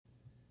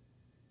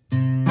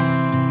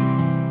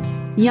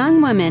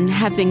Young women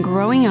have been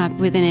growing up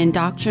with an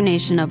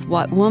indoctrination of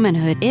what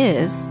womanhood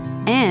is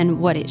and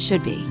what it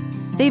should be.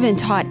 They've been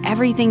taught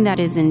everything that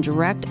is in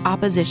direct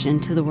opposition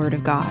to the Word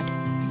of God.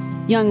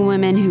 Young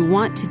women who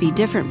want to be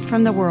different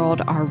from the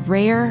world are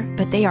rare,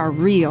 but they are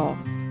real.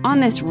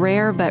 On this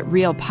Rare But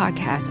Real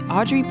podcast,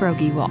 Audrey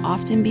Broggie will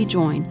often be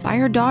joined by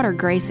her daughter,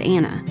 Grace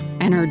Anna,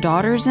 and her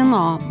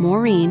daughters-in-law,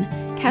 Maureen,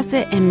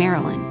 Chesed, and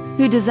Marilyn,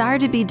 who desire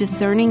to be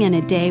discerning in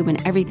a day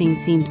when everything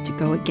seems to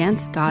go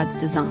against God's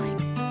design.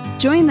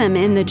 Join them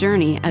in the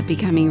journey of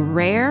becoming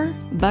rare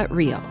but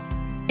real.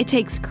 It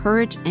takes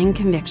courage and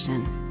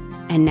conviction.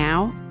 And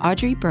now,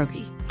 Audrey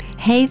Broggie.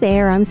 Hey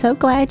there, I'm so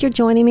glad you're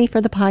joining me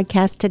for the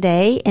podcast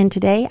today. And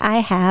today I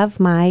have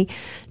my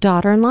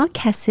daughter-in-law,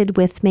 Chesed,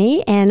 with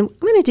me. And I'm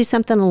going to do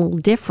something a little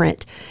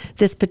different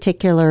this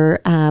particular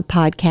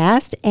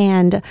podcast.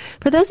 And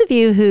for those of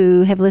you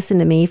who have listened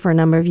to me for a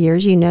number of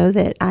years, you know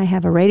that I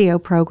have a radio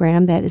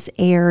program that is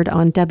aired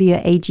on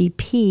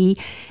WAGP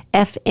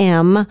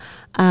FM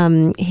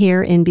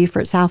here in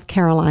Beaufort, South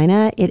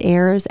Carolina. It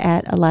airs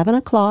at 11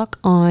 o'clock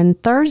on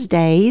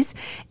Thursdays.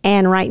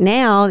 And right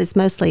now, it's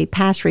mostly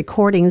past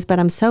recordings, but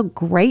I'm so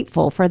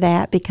grateful for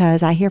that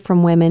because I hear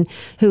from women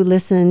who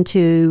listen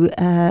to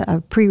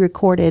a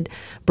pre-recorded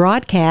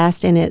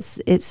broadcast, and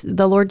it's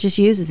the Lord just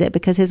uses it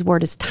because His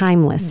Word is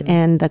timeless,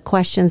 and the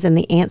questions and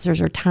the answers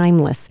are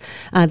timeless.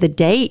 The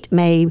date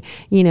may,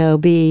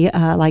 be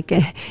like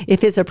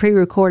if it's a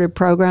pre-recorded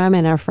program,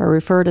 and if I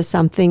refer to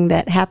something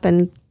that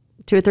happened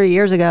 2 or 3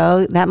 years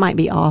ago, that might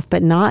be off,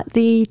 but not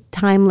the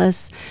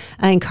timeless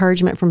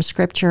encouragement from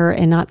Scripture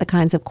and not the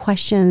kinds of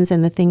questions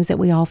and the things that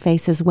we all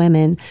face as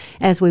women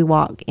as we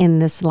walk in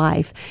this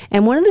life.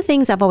 And one of the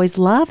things I've always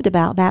loved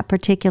about that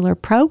particular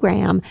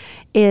program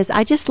is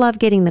I just love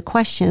getting the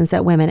questions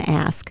that women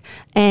ask.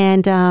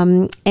 And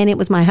it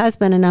was my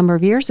husband a number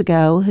of years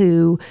ago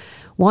who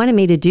wanted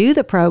me to do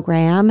the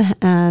program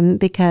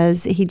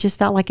because he just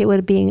felt like it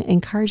would be an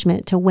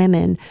encouragement to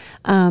women.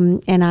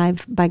 And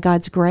I've, by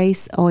God's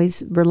grace,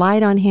 always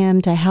relied on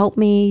him to help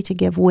me, to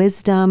give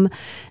wisdom,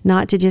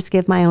 not to just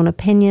give my own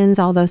opinions,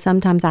 although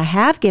sometimes I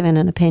have given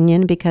an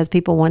opinion because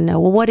people want to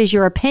know, well, what is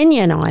your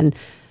opinion on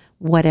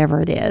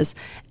whatever it is?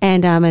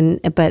 But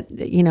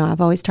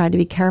I've always tried to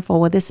be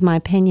careful. Well, this is my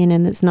opinion,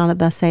 and it's not a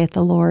thus saith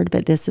the Lord,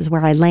 but this is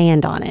where I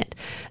land on it.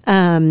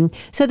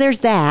 So there's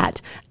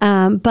that.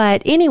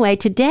 But anyway,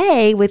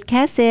 today with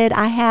Chesed,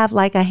 I have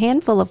like a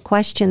handful of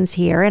questions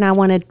here, and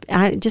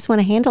I just want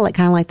to handle it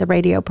kind of like the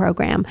radio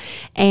program.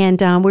 And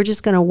we're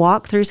just going to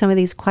walk through some of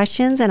these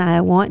questions, and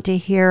I want to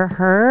hear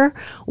her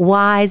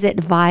wise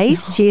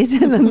advice. She's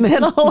in the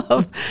middle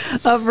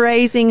of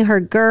raising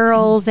her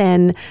girls,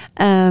 and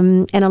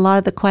a lot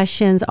of the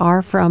questions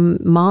are from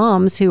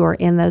moms who are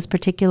in those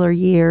particular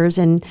years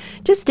and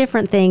just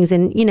different things.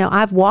 And,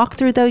 I've walked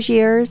through those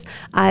years.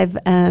 I've,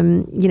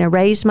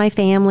 raised my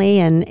family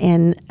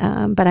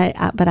but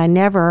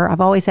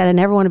I've always said I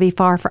never want to be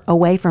far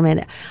away from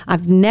it.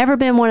 I've never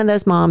been one of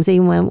those moms,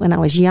 even when I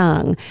was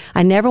young.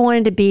 I never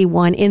wanted to be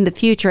one in the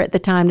future at the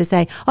time to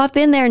say, oh, I've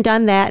been there and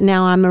done that.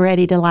 Now I'm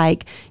ready to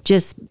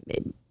just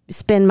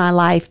spend my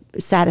life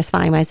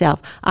satisfying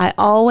myself. I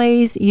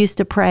always used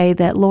to pray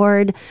that,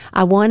 Lord,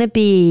 I want to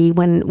be,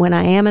 when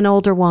I am an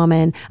older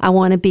woman, I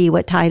want to be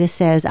what Titus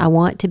says, I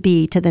want to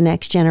be to the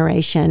next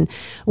generation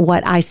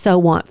what I so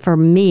want for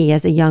me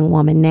as a young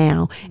woman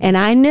now. And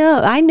I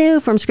knew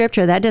from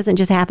Scripture that doesn't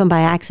just happen by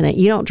accident.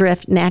 You don't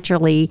drift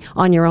naturally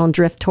on your own,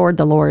 drift toward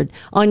the Lord.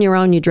 On your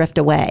own, you drift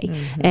away.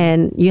 Mm-hmm.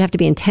 And you have to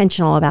be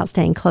intentional about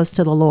staying close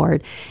to the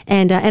Lord.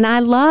 And I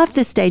love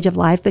this stage of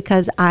life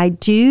because I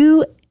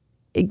do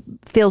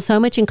feel so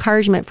much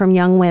encouragement from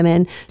young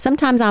women.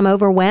 Sometimes I'm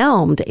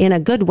overwhelmed in a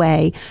good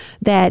way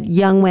that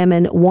young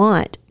women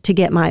want to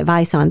get my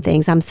advice on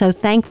things. I'm so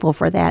thankful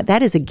for that.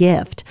 That is a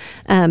gift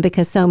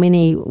because so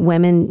many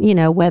women,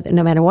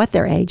 no matter what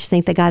their age,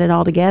 think they got it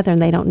all together and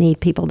they don't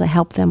need people to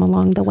help them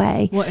along the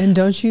way. Well, and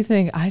don't you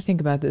think, I think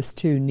about this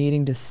too,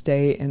 needing to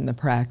stay in the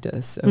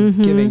practice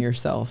of giving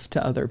yourself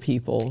to other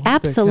people.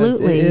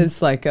 Absolutely. Because it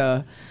is like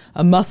a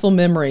muscle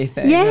memory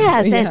thing.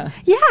 Yes.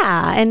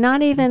 And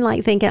not even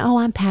like thinking, oh,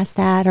 I'm past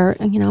that, or,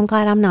 I'm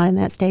glad I'm not in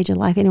that stage of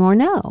life anymore.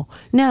 No.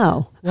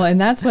 Well, and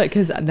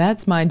because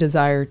that's my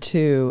desire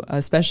too,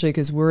 especially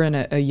because we're in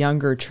a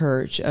younger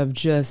church of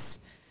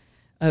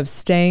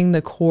staying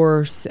the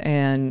course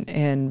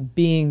and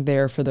being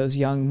there for those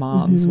young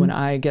moms when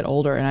I get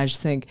older. And I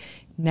just think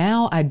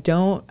now I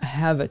don't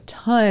have a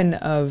ton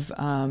of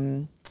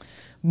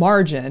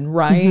margin,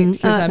 right?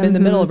 Because I'm in the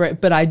middle of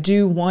it, but I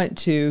do want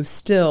to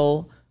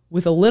still,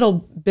 with a little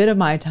bit of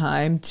my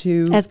time,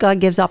 to as God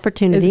gives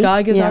opportunity,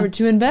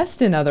 to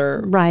invest in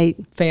other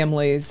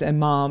families and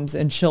moms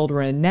and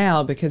children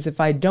now, because if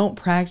I don't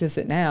practice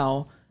it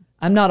now,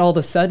 I'm not all of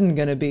a sudden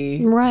going to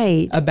be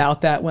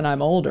about that when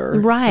I'm older.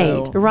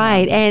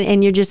 Right.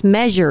 And you're just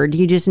measured.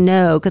 You just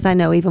know, because I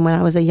know even when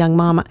I was a young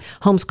mom,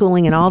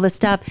 homeschooling and all this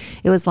stuff,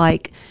 it was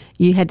like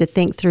you had to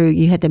think through,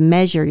 you had to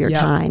measure your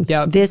time.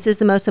 This is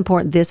the most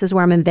important. This is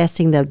where I'm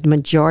investing the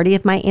majority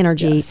of my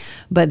energy. Yes.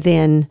 But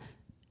then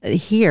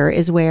here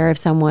is where if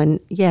someone,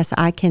 yes,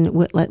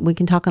 we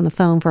can talk on the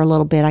phone for a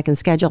little bit. I can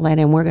schedule it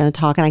and we're going to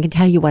talk and I can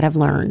tell you what I've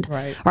learned.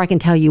 Right. Or I can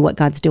tell you what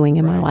God's doing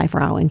in my life,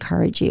 or I'll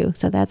encourage you.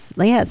 So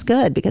it's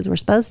good because we're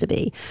supposed to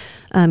be.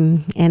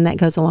 And that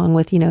goes along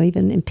with,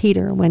 even in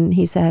Peter when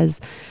he says,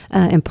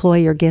 employ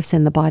your gifts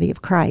in the body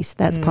of Christ.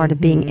 That's part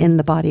of being in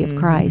the body of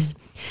Christ.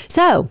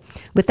 So,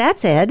 with that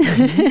said,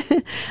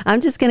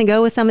 I'm just going to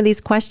go with some of these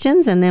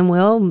questions and then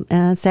we'll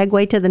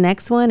segue to the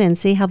next one and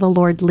see how the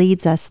Lord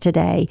leads us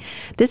today.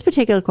 This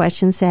particular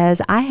question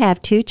says, I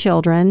have 2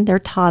 children, they're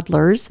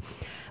toddlers,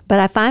 but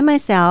I find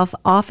myself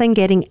often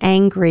getting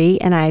angry,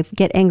 and I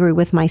get angry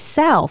with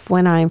myself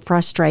when I'm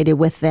frustrated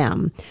with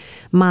them.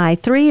 My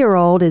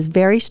 3-year-old is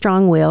very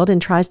strong-willed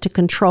and tries to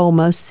control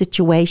most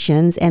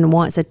situations and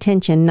wants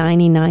attention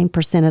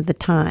 99% of the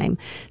time.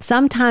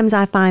 Sometimes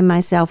I find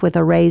myself with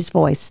a raised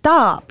voice,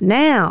 stop,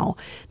 now.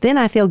 Then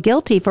I feel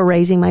guilty for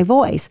raising my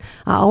voice.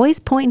 I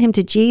always point him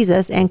to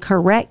Jesus and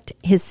correct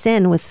his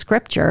sin with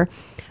Scripture.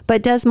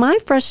 But does my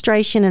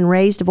frustration and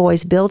raised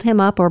voice build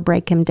him up or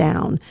break him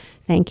down?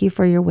 Thank you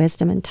for your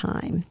wisdom and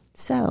time.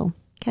 So,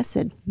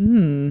 Chesed,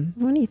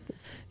 what do you think?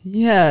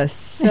 Yes.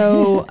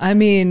 So,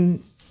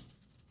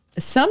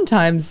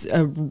 sometimes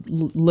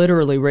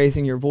literally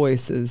raising your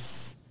voice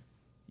is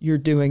you're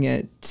doing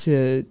it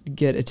to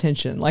get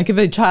attention. Like if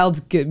a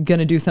child's going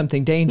to do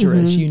something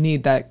dangerous, you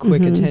need that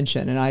quick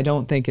attention. And I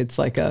don't think it's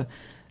like a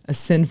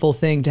sinful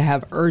thing to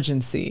have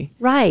urgency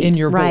in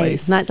your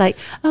voice. Not like,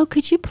 oh,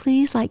 could you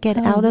please get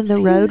out of the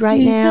road right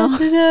now?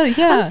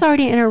 Yeah. I'm sorry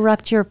to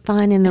interrupt your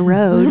fun in the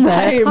road.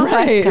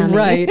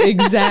 Right.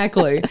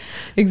 Exactly.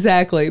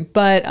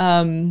 But,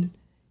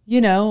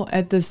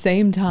 at the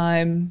same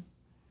time,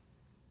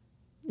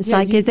 it's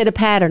is it a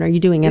pattern? Are you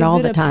doing it all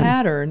the time? Is it a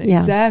pattern? Yeah.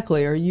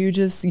 Exactly. Are you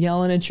just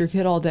yelling at your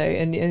kid all day?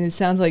 And it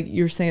sounds like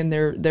you're saying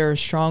they're a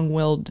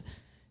strong-willed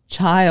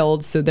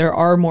child, so there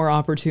are more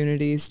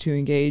opportunities to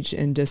engage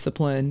in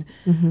discipline.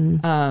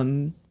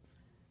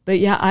 But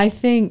yeah, I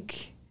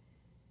think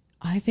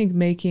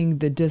making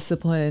the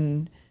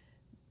discipline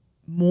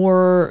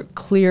more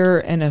clear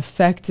and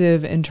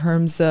effective in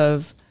terms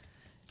of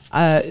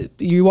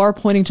you are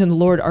pointing to the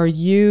Lord. Are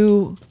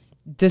you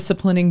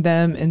disciplining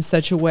them in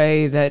such a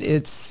way that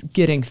it's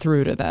getting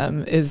through to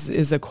them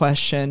is a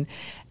question.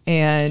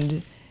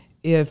 And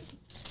if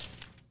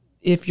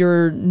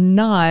you're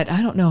not,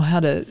 I don't know how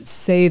to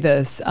say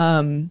this,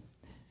 you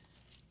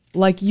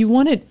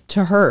want it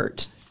to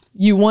hurt.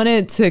 You want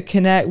it to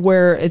connect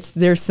where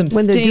there's some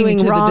when sting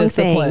to the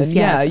discipline. Things,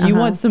 yes. Yeah, you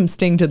want some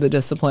sting to the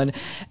discipline.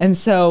 And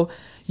so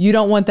you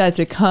don't want that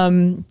to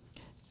come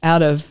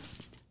out of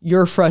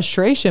your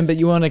frustration, but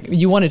you want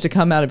it to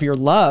come out of your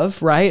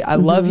love, right? I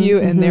love you,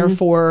 and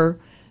therefore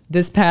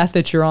this path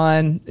that you're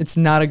on, it's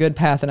not a good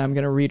path, and I'm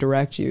going to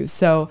redirect you.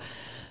 So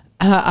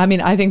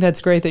I think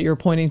that's great that you're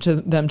pointing to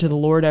them to the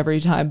Lord every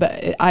time.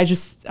 But I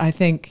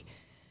think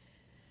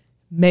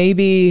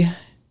maybe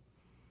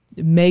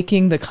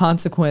making the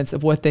consequence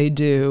of what they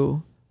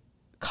do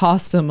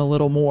cost them a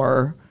little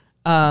more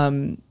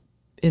in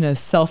a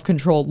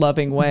self-controlled,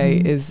 loving way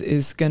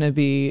is going to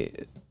be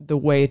the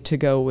way to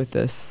go with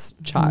this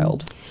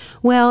child.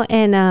 Well,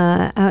 and,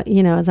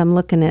 as I'm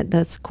looking at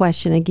this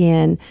question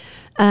again,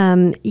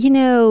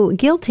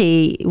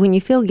 guilty, when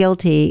you feel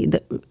guilty,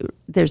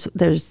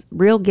 there's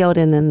real guilt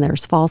and then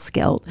there's false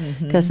guilt,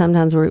 because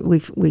sometimes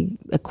we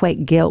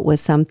equate guilt with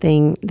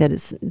something that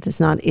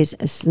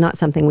it's not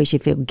something we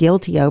should feel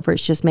guilty over.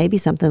 It's just maybe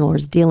something the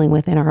Lord's dealing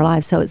with in our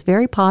lives. So it's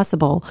very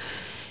possible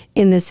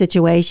in this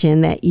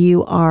situation that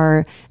you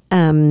are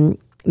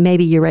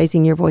maybe you're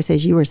raising your voice,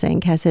 as you were saying,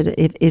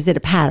 Chesed. Is it a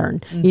pattern?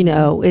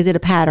 Is it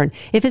a pattern?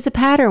 If it's a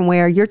pattern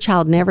where your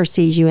child never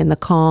sees you in the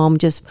calm,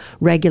 just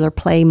regular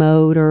play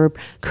mode or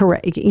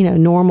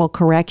normal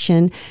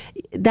correction,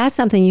 that's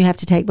something you have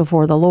to take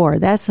before the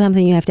Lord. That's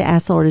something you have to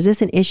ask the Lord. Is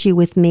this an issue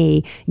with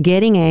me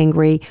getting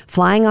angry,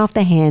 flying off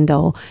the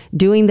handle,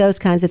 doing those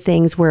kinds of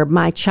things where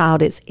my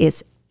child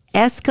is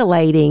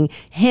escalating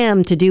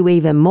him to do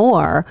even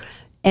more?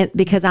 And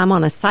because I'm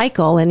on a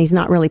cycle and he's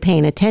not really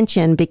paying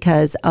attention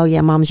because, oh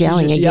yeah, mom's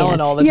yelling again.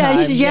 Yelling all the time. Yeah,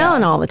 she's just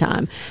yelling all the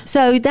time.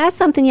 So that's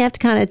something you have to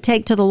kind of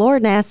take to the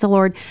Lord and ask the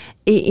Lord,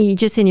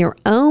 just in your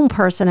own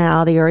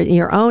personality or in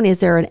your own, is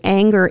there an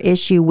anger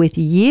issue with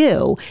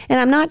you? And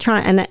I'm not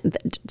trying,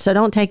 so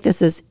don't take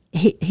this as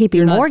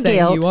heaping more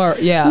guilt. You are,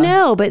 yeah.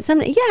 No, but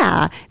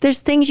there's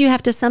things you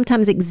have to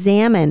sometimes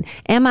examine.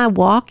 Am I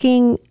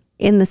walking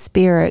in the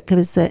Spirit?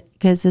 Because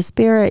the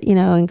Spirit,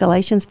 in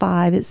Galatians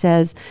 5, it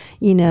says,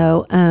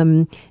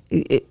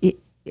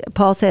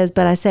 Paul says,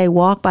 but I say,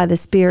 walk by the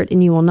Spirit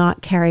and you will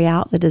not carry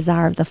out the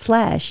desire of the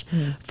flesh.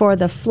 For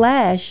the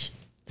flesh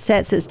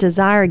sets its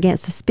desire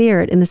against the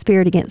Spirit and the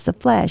Spirit against the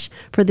flesh.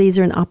 For these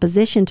are in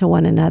opposition to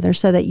one another,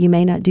 so that you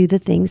may not do the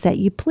things that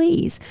you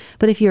please.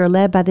 But if you are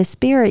led by the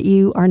Spirit,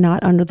 you are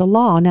not under the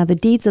law. Now the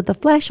deeds of the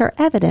flesh are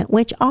evident,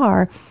 which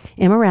are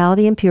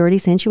immorality, impurity,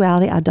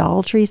 sensuality,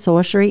 idolatry,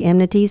 sorcery,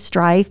 enmity,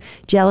 strife,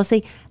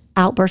 jealousy,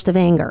 outburst of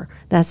anger.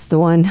 That's the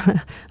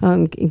one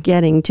I'm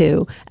getting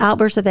to.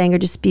 Outbursts of anger,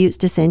 disputes,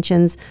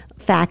 dissensions,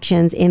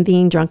 factions,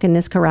 envying,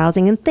 drunkenness,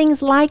 carousing, and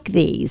things like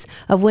these,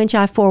 of which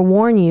I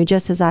forewarn you,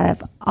 just as I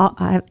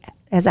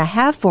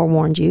have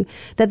forewarned you,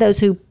 that those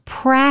who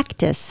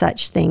practice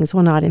such things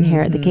will not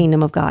inherit the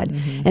kingdom of God.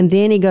 And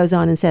then he goes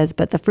on and says,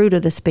 but the fruit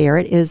of the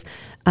Spirit is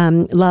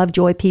love,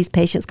 joy, peace,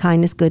 patience,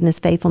 kindness, goodness,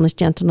 faithfulness,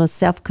 gentleness,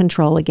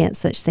 self-control.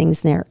 Against such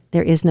things there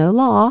is no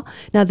law.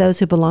 Now those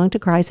who belong to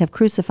Christ have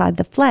crucified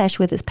the flesh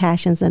with its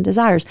passions and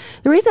desires.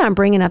 The reason I'm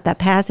bringing up that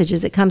passage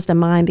is it comes to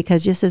mind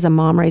because just as a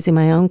mom raising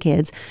my own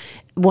kids,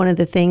 one of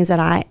the things that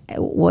I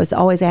was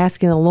always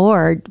asking the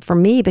Lord for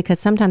me, because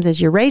sometimes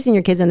as you're raising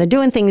your kids and they're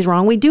doing things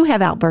wrong, we do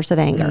have outbursts of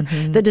anger.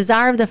 The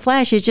desire of the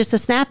flesh is just to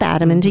snap at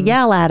them and to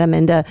yell at them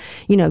and to,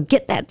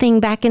 get that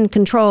thing back in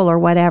control or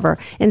whatever.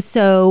 And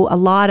so a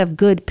lot of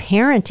good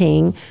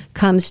parenting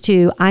comes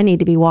to, I need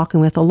to be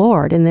walking with the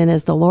Lord. And then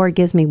as the Lord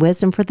gives me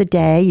wisdom for the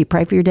day, you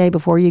pray for your day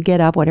before you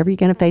get up, whatever you're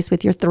going to face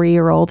with your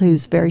 3-year-old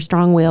who's very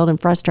strong-willed and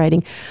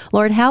frustrating.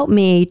 Lord, help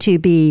me to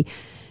be,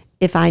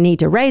 if I need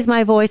to raise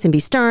my voice and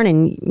be stern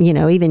and,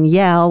 even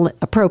yell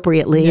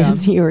appropriately,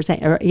 as you were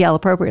saying, or yell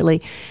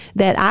appropriately,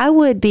 that I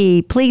would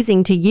be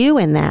pleasing to you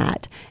in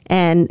that.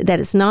 And that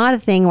it's not a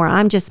thing where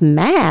I'm just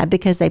mad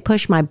because they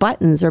push my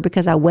buttons or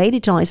because I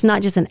waited too long. It's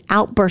not just an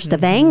outburst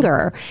of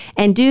anger.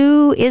 And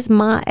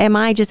am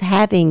I just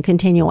having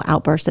continual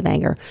outbursts of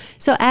anger?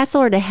 So ask the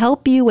Lord to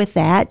help you with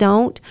that.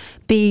 Don't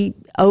be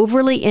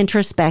overly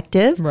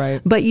introspective,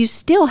 right? But you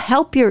still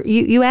help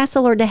you ask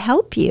the Lord to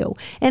help you.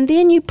 And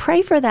then you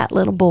pray for that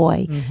little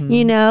boy,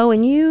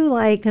 and you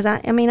because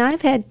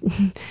I've had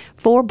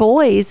 4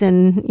 boys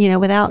and,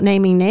 without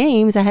naming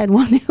names, I had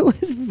one who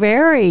was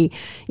very,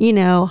 he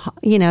went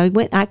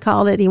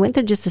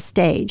through just a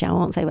stage. I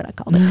won't say what I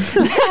called it.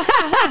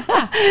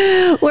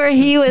 Where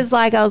he was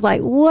I was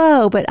like,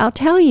 whoa, but I'll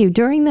tell you,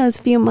 during those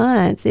few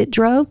months, it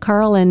drove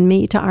Carl and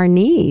me to our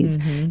knees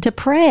to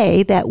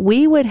pray that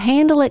we would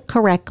handle it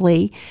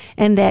correctly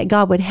and that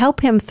God would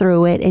help him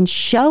through it and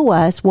show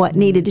us what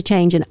needed to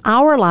change in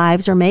our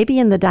lives or maybe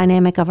in the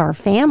dynamic of our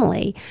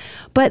family.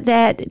 But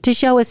that to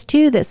show us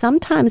too that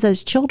sometimes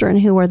those children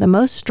who are the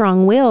most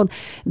strong-willed,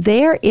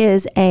 there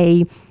is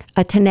a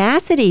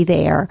tenacity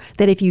there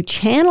that if you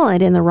channel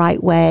it in the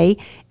right way,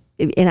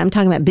 and I'm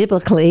talking about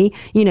biblically,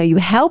 you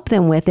help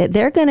them with it.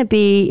 They're going to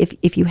be,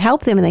 if you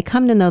help them and they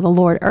come to know the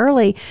Lord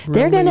early,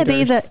 they're going to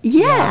be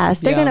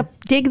they're going to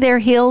dig their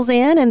heels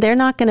in and they're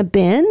not going to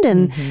bend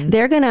and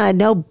they're going to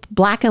know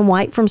black and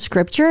white from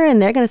Scripture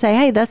and they're going to say,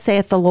 hey, thus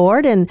saith the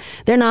Lord, and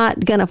they're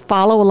not going to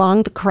follow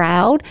along the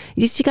crowd.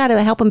 You got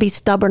to help them be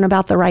stubborn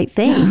about the right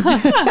things. Well,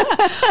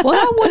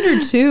 I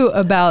wonder too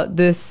about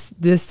this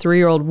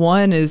 3-year-old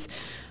one is,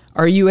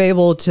 are you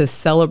able to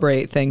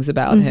celebrate things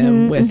about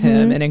him with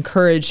him and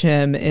encourage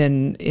him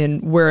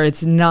in where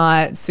it's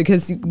not,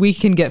 because we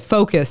can get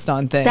focused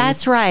on things.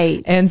 That's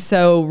right. And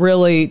so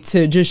really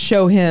to just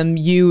show him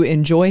you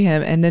enjoy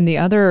him. And then the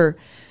other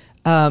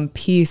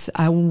piece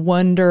I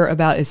wonder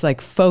about is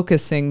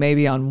focusing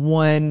maybe on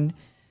one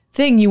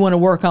thing you want to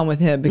work on with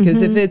him.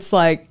 Because if it's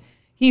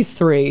he's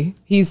 3,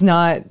 he's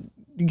not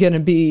going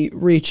to be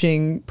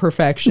reaching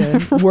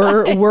perfection.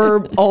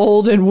 We're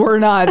old and we're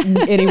not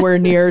anywhere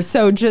near.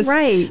 So just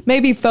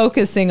maybe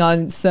focusing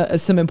on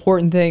some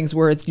important things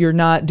where you're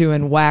not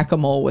doing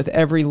whack-a-mole with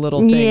every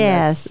little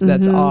thing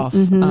that's off.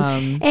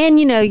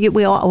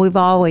 And we've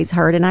always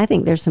heard, and I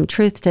think there's some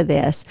truth to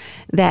this,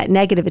 that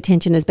negative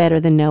attention is better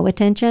than no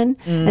attention.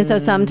 And so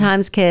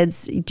sometimes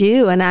kids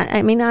do, and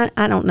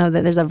I don't know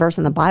that there's a verse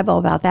in the Bible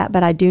about that,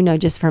 but I do know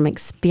just from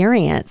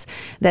experience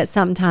that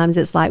sometimes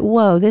it's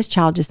whoa, this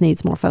child just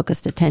needs more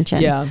focused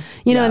attention. And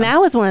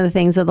that was one of the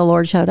things that the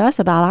Lord showed us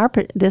about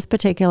this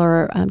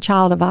particular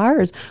child of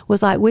ours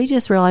was we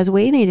just realized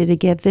we needed to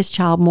give this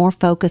child more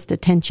focused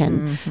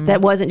attention.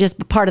 That wasn't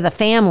just part of the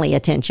family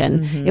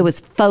attention. It was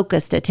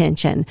focused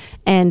attention.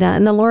 And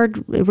the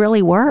Lord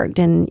really worked.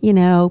 And,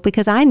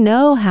 because I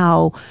know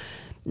how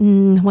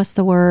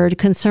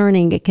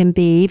concerning it can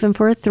be, even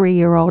for a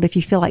 3-year-old, if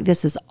you feel like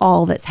this is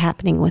all that's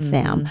happening with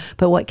them.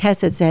 But what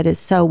Chesed said is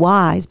so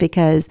wise,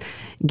 because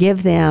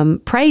give them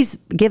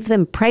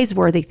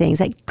praiseworthy things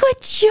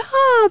good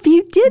job,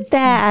 you did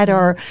that,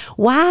 or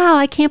wow,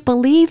 I can't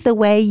believe the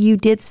way you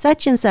did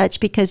such and such,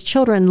 because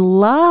children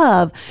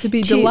love to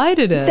be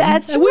delighted in.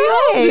 That's we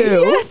all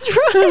do. That's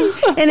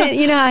right.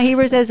 And how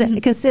Hebrews says,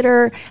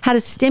 consider how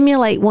to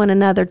stimulate one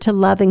another to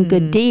love and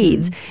good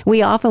deeds.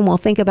 We often will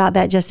think about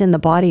that just in the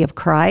body of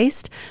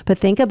Christ, but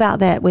think about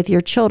that with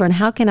your children.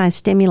 How can I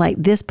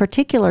stimulate this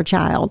particular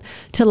child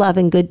to love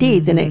and good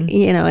deeds? And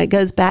it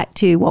goes back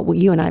to what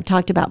you and I have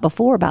talked about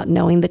before, about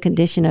knowing the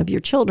condition of your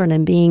children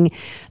and being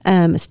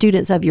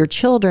students of your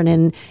children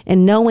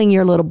and knowing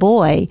your little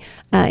boy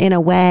in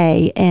a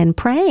way and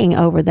praying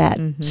over that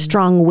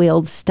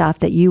strong-willed stuff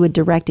that you would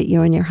direct it,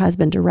 you and your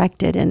husband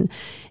directed. And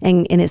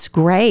it's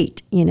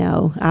great.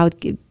 I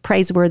would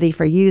praiseworthy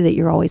for you that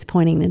you're always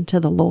pointing into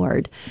the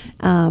Lord.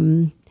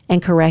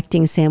 and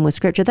correcting sin with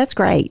Scripture. That's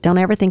great. Don't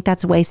ever think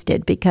that's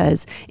wasted,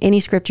 because any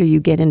Scripture you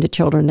get into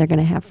children, they're going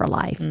to have for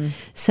life.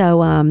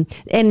 So, and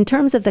in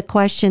terms of the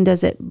question,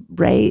 does it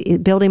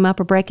build him up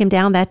or break him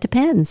down? That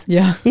depends.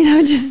 Yeah.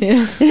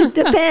 It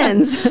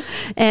depends.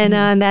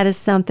 And that is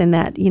something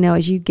that,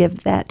 as you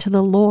give that to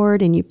the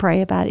Lord and you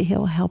pray about it,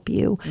 He'll help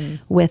you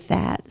with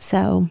that.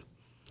 So,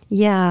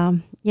 yeah,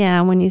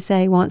 when you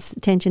say wants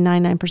attention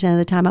 99% of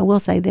the time, I will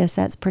say this,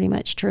 that's pretty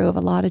much true of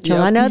a lot of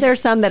children. Yep. I know there's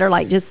some that are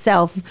like just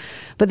self,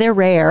 but they're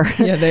rare.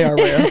 Yeah, they are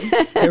rare.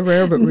 They're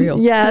rare but real.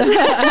 Yeah.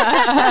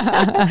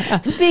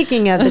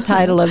 Speaking of the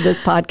title of this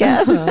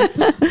podcast.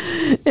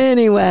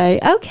 Anyway,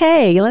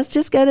 okay, let's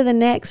just go to the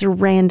next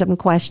random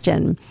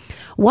question.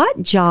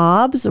 What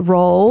jobs,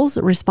 roles,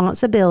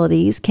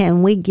 responsibilities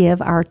can we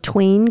give our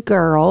tween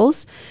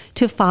girls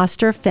to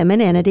foster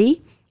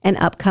femininity and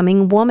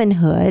upcoming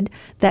womanhood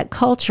that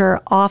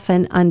culture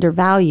often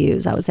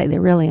undervalues? I would say they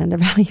really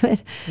undervalue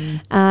it.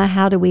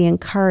 How do we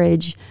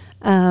encourage,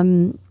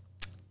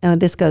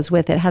 this goes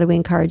with it, how do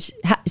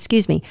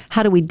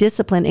we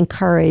discipline,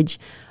 encourage,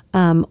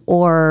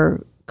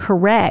 or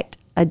correct,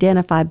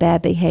 identify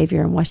bad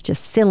behavior and what's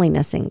just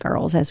silliness in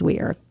girls as we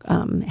are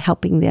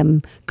helping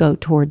them go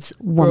towards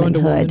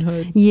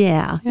womanhood.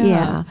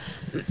 Yeah.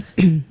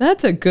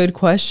 That's a good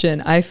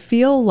question. I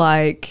feel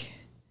like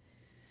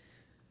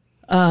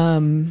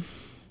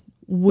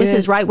this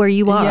is right where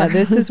you are. Yeah,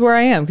 this is where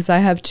I am, because I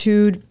have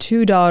two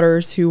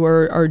daughters who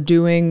are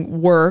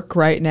doing work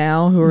right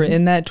now, who are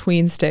in that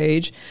tween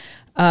stage.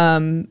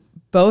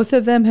 Both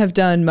of them have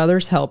done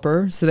Mother's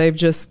Helper, so they've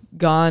just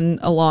gone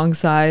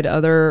alongside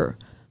other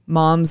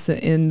moms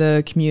in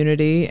the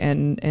community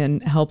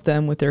and help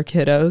them with their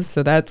kiddos.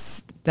 So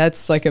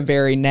that's like a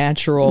very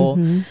natural,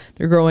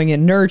 they're growing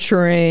in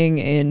nurturing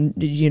and,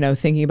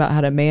 thinking about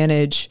how to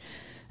manage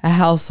a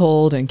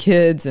household and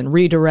kids and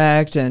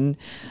redirect and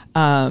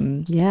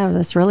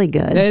that's really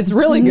good. It's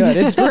really good.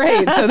 It's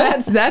great. So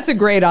that's a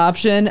great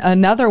option.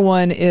 Another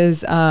one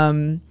is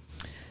my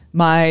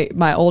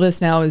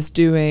oldest now is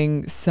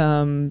doing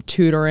some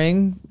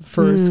tutoring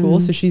for school,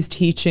 so she's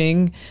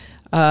teaching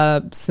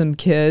some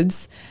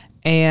kids,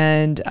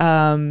 and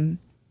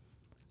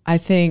I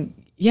think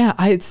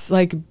it's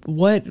like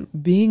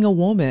being a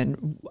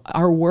woman,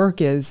 our work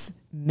is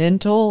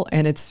mental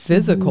and it's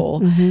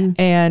physical.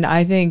 And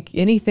I think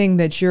anything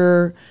that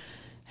you're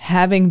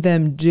having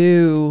them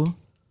do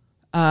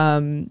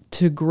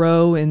to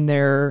grow in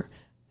their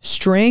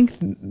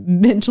strength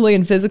mentally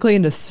and physically,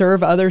 and to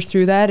serve others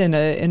through that in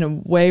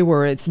a way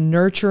where it's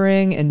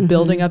nurturing and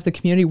building up the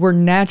community.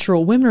 Women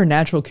are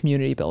natural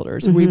community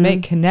builders. We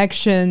make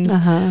connections,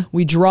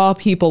 we draw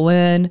people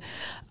in.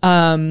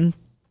 My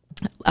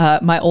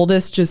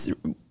oldest just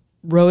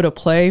wrote a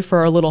play for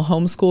our little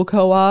homeschool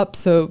co-op,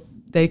 so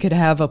they could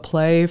have a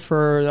play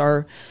for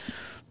our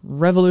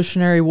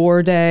Revolutionary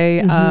War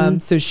Day.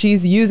 So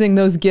she's using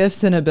those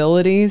gifts and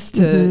abilities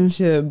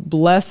to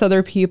bless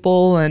other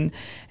people and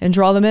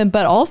draw them in.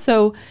 But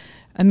also,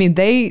 I mean,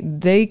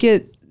 they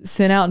get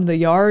sent out in the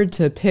yard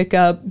to pick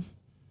up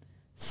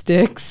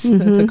sticks.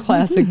 That's a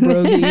classic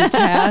Brogy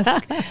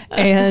task.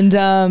 And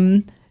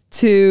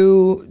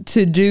to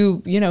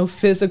do,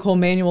 physical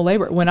manual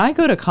labor. When I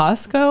go to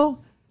Costco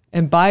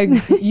and buy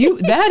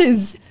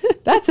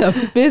that's a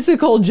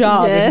physical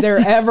job. Yes. If there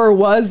ever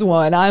was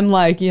one, I'm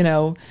like,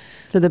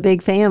 for the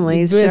big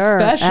families, sure,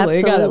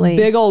 especially got a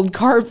big old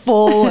cart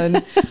full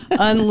and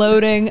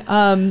unloading.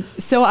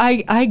 So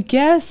I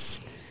guess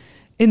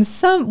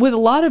with a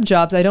lot of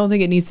jobs, I don't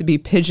think it needs to be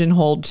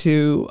pigeonholed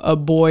to a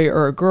boy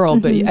or a girl,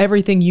 but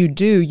everything you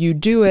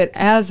do it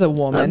as a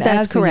woman,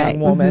 that's as correct. a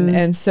young woman.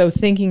 And so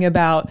thinking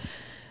about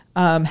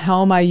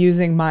how am I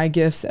using my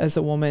gifts as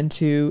a woman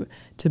to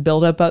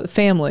build up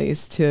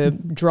families, to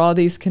draw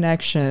these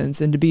connections,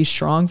 and to be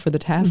strong for the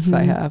tasks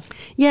I have.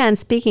 Yeah, and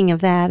speaking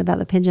of that, about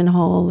the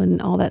pigeonhole and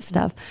all that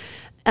stuff,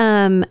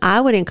 I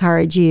would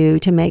encourage you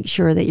to make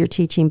sure that you're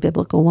teaching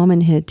biblical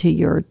womanhood to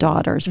your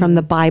daughters from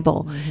the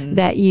Bible,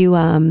 that you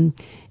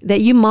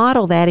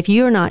model that if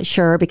you're not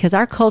sure, because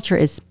our culture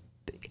is,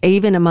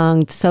 even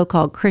among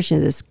so-called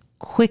Christians, is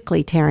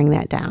quickly tearing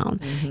that down.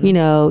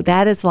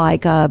 That is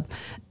like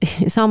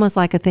it's almost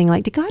like a thing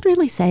like, did God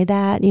really say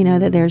that?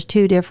 That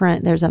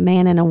there's a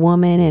man and a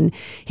woman and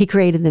he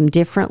created them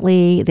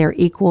differently. They're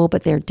equal,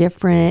 but they're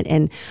different.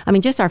 And I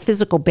mean, just our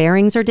physical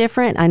bearings are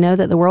different. I know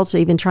that the world's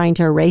even trying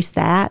to erase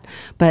that,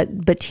 but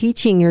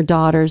teaching your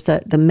daughters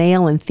the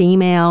male and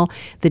female,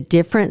 the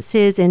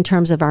differences in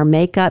terms of our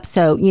makeup.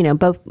 So,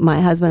 both my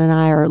husband and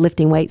I are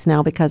lifting weights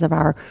now because of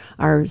our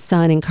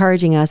son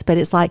encouraging us, but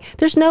it's like,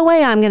 there's no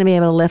way I'm going to be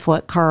able to lift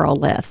what Carl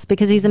lifts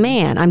because he's a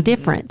man. I'm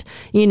different.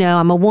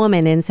 I'm a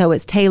woman. And so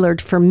it's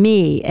tailored for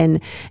me. And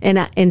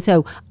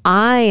so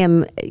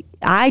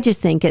I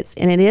just think it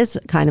is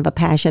kind of a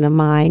passion of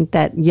mine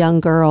that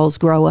young girls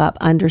grow up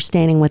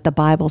understanding what the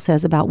Bible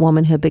says about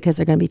womanhood, because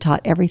they're going to be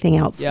taught everything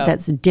else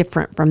that's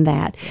different from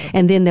that.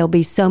 And then there'll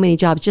be so many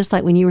jobs, just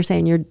like when you were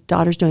saying your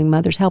daughter's doing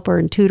mother's helper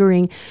and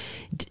tutoring.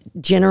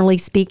 Generally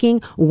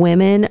speaking,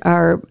 women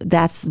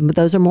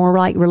those are more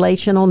like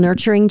relational,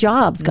 nurturing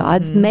jobs.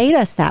 God's made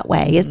us that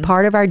way. It's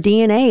part of our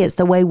DNA. It's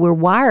the way we're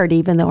wired,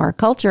 even though our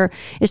culture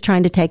is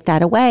trying to take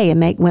that away and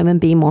make women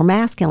be more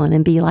masculine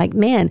and be like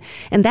men.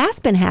 And that's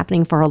been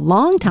happening for a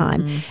long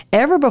time,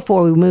 ever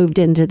before we moved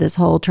into this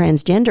whole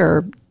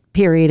transgender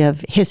period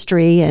of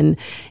history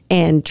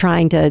and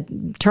trying to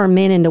turn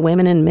men into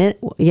women, and men,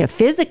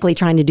 physically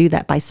trying to do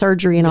that by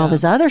surgery and all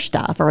this other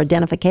stuff, or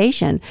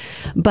identification.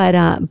 But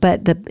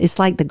it's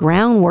like the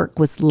groundwork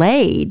was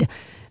laid,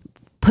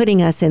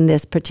 putting us in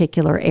this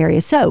particular area.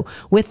 So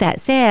with that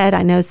said,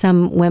 I know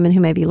some women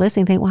who may be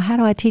listening think, well, how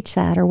do I teach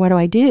that, or what do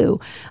I do?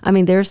 I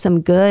mean, there's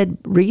some good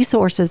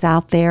resources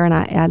out there, and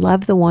I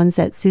love the ones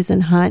that Susan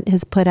Hunt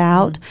has put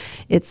out.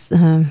 It's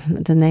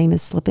the name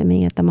is slipping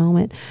me at the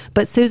moment,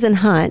 but Susan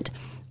Hunt.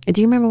 Do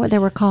you remember what they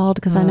were called?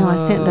 Because I know I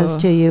sent those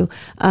to you.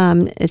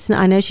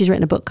 I know she's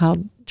written a book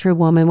called True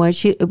Woman. Well,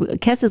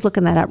 Kess is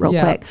looking that up real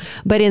quick.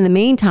 But in the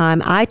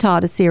meantime, I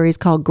taught a series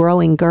called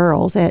Growing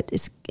Girls.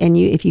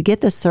 If you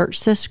get the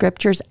Search the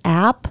Scriptures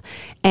app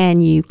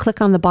and you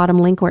click on the bottom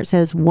link where it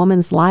says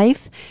Woman's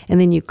Life, and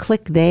then you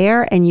click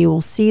there and you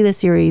will see the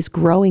series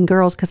Growing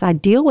Girls, because I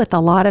deal with a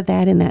lot of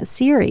that in that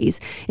series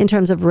in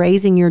terms of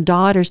raising your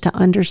daughters to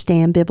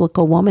understand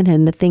biblical womanhood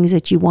and the things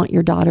that you want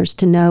your daughters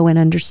to know and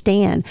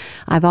understand.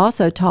 I've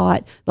also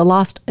taught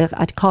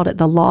I called it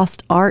the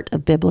lost art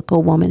of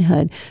biblical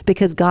womanhood,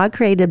 because God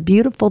created a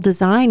beautiful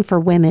design for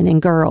women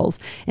and girls,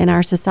 and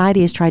our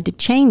society has tried to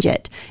change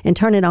it and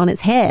turn it on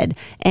its head.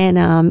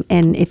 And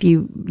if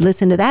you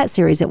listen to that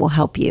series, it will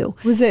help you.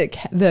 Was it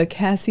the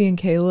Cassie and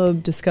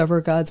Caleb Discover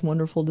God's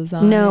Wonderful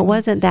Design? No, it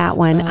wasn't that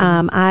one.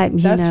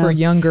 That's for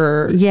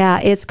younger. Yeah,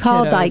 it's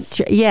called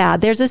kiddos.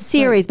 There's a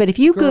series, but if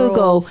you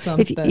Google,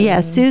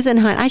 Susan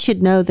Hunt, I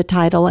should know the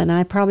title, and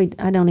I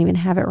don't even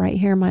have it right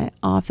here in my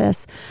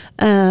office.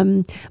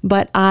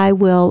 But I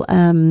will,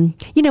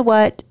 you know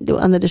what,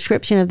 on the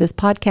description of this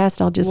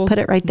podcast, I'll just put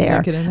it right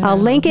there. I'll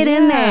link it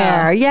in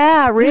there.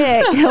 Yeah,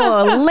 Rick,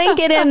 I'll link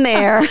it in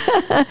there.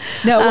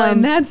 No,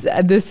 and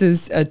this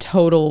is a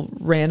total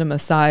random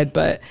aside,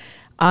 but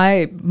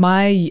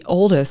my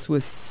oldest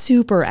was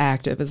super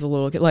active as a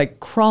little kid, like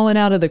crawling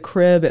out of the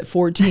crib at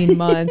 14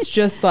 months,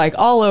 just like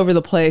all over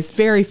the place,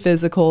 very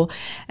physical.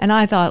 And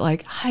I thought,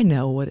 like, I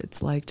know what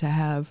it's like to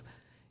have,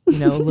 a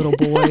little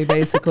boy,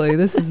 basically.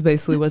 This is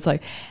basically what it's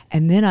like.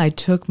 And then I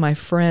took my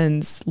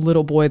friend's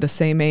little boy the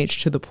same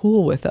age to the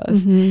pool with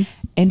us,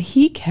 and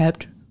he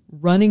kept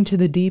running to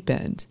the deep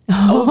end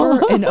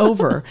over and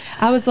over.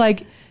 I was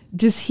like,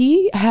 does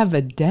he have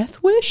a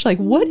death wish? Like,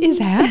 what is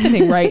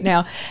happening right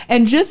now?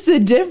 And just the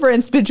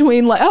difference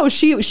between, like,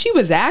 she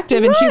was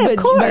active, and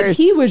but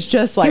he was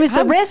just like, he was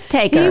the risk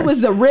taker.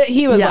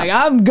 He was like,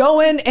 I'm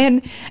going,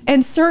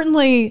 and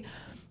certainly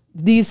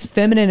these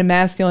feminine and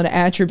masculine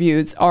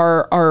attributes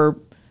are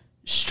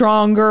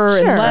stronger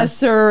and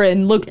lesser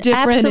and look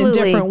different in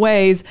different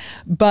ways.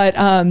 But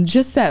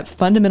just that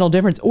fundamental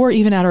difference, or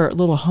even at our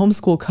little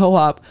homeschool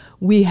co-op,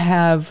 we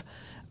have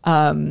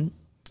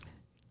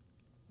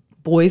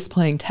boys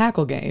playing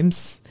tackle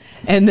games,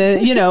 and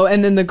then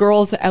and then the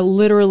girls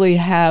literally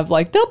have,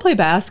 like, they'll play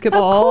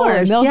basketball,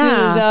 and they'll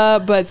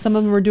do but some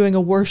of them are doing a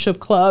worship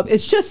club.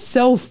 It's just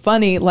so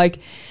funny. Like,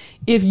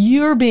 if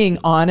you're being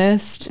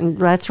honest,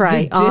 that's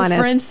right. The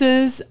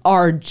differences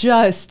are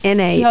just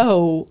innate,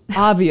 so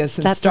obvious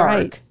and stark.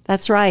 Right.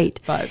 That's right.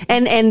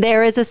 And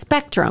there is a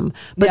spectrum,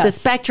 but the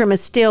spectrum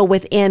is still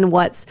within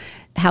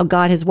how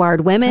God has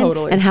wired women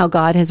and how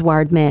God has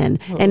wired men.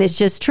 And it's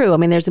just true. I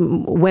mean, there's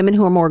women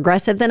who are more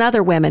aggressive than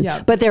other women,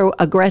 but they're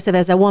aggressive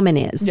as a woman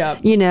is,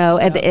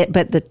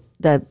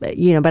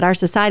 but our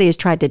society has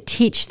tried to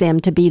teach them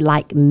to be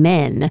like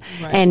men.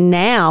 Right. And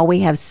now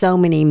we have so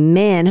many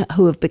men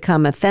who have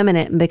become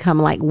effeminate and become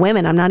like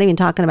women. I'm not even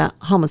talking about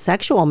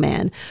homosexual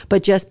men,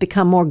 but just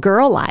become more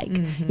girl-like,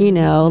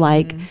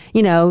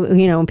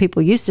 when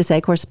people used to say,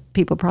 of course,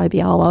 people probably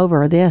be all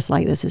over this,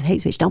 like, this is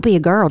hate speech. Don't be a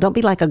girl. Don't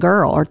be like a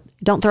girl, or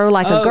don't throw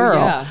like a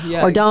girl,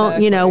 or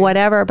don't,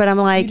 whatever. But I'm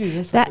like, you do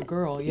this like a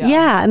girl.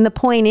 Yeah. And the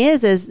point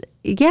is,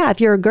 if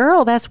you're a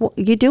girl,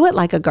 you do it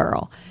like a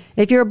girl.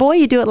 If you're a boy,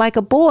 you do it like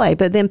a boy,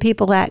 but then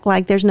people act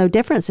like there's no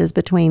differences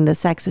between the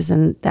sexes,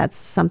 and that's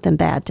something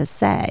bad to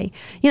say.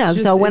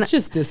 It's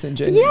just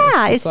disingenuous.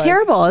 Yeah, it's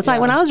terrible. It's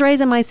like when I was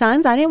raising my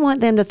sons, I didn't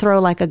want them to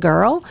throw like a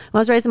girl. When I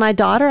was raising my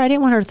daughter, I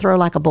didn't want her to throw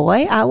like a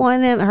boy. I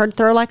wanted her to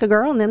throw like a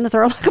girl and them to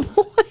throw like a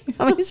boy.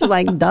 I mean, it's just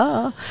like,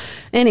 duh.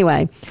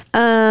 Anyway, so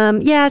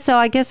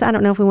I guess, I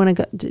don't know if we want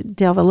to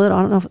delve a little.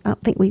 I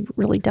don't think we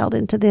really delved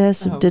into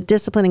this.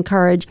 Discipline,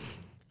 encourage,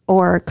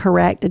 or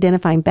correct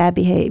identifying bad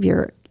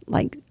behavior,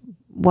 like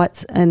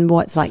what's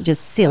like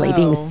just silly,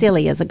 being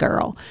silly as a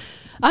girl.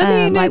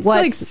 I mean, it's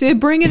like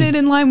bringing it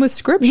in line with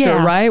scripture,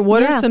 right?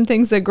 What are some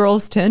things that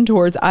girls tend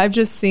towards? I've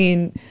just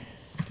seen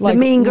like the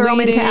mean girl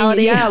leading,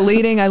 mentality. Yeah,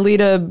 leading. I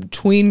lead a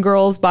tween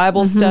girls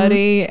Bible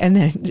study, and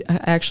then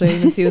actually I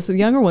even see this with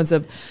younger ones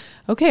of,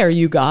 okay, are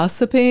you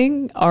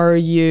gossiping? Are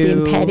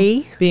you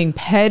being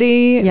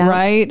petty? Yep.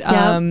 Right?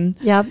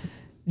 Yep.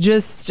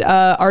 Just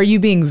are you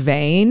being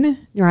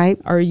vain? Right.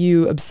 Are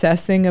you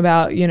obsessing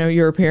about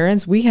your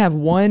appearance? We have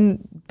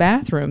one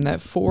bathroom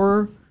that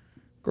 4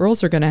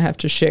 girls are going to have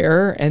to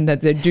share, and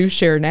that they do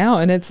share now.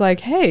 And it's like,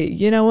 hey,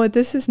 you know what?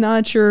 This is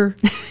not your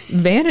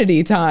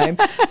vanity time.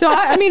 So,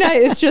 I mean,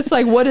 it's just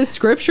like, what does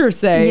Scripture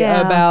say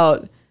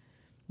about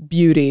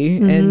beauty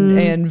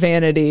and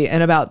vanity,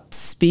 and about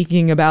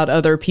speaking about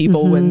other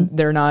people when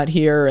they're not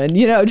here, and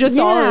just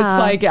all,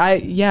 it's like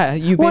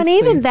you well, and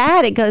even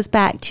that, it goes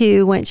back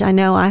to, which I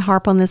know I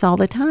harp on this all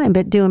the time,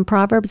 but doing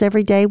Proverbs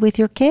every day with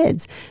your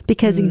kids,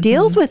 because it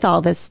deals with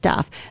all this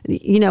stuff,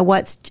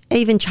 what's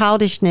even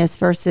childishness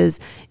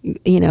versus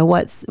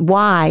what's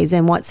wise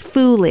and what's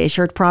foolish,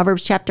 or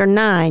Proverbs chapter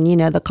 9,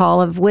 the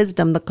call of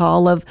wisdom, the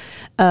call of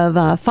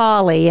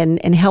folly,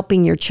 and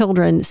helping your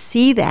children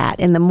see that.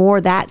 And the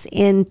more that's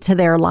into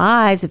their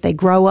lives, if they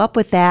grow up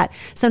with that,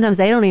 sometimes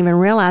they don't even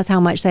realize how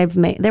much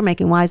they're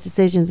making wise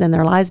decisions in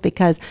their lives,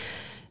 because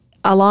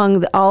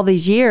along all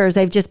these years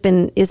they've just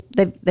been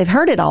they've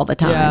heard it all the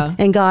time,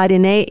 and God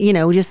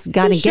just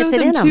God gets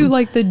it in them too,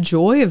 like the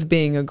joy of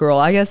being a girl.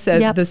 I guess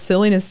the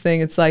silliness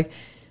thing, it's like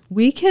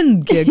we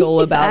can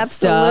giggle about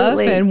stuff,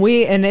 and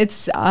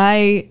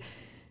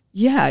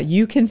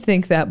you can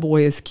think that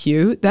boy is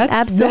cute. That's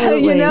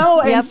absolutely,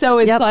 and so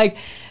it's like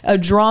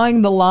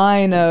drawing the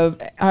line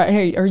of,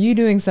 hey, are you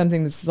doing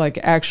something that's like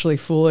actually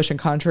foolish and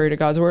contrary to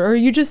God's word, or are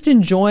you just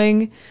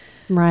enjoying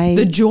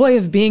the joy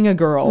of being a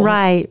girl,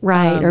 right,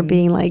 or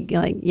being like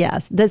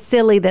yes, the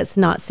silly that's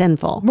not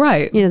sinful,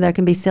 right? There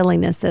can be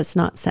silliness that's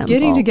not sinful.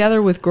 Getting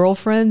together with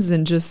girlfriends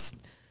and just.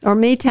 Or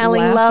me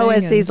telling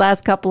Lois these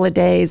last couple of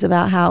days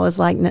about how I was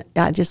like,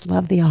 I just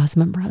love the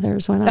Osmond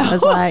Brothers when I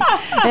was like,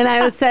 and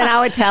I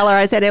would tell her,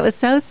 I said, it was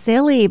so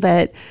silly,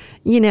 but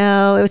it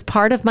was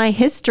part of my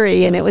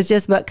history, and it was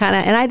just, but kind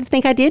of, and I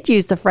think I did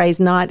use the phrase,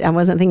 I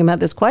wasn't thinking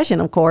about this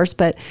question, of course,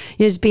 but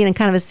just being a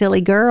kind of a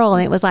silly girl.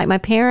 And it was like, my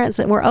parents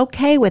were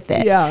okay with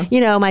it.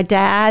 Yeah. My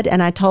dad,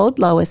 and I told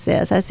Lois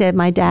this, I said,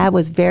 my dad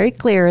was very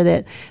clear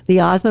that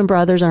the Osmond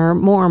Brothers are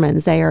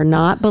Mormons. They are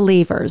not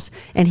believers.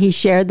 And he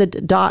shared the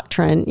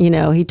doctrine,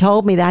 he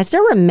told me that. I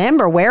still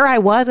remember where I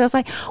was. I was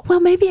like,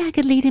 well, maybe I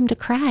could lead him to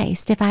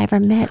Christ if I ever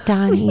met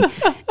Donnie.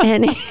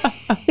 And,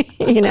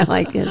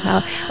 like this.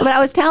 But I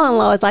was telling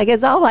Lois, like,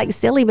 it's all like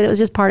silly, but it was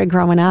just part of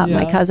growing up.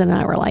 My cousin and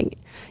I were like,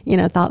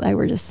 thought they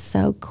were just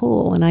so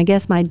cool. And I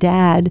guess my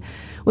dad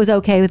was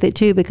okay with it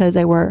too, because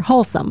they were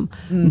wholesome,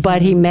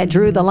 but he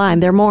drew the line.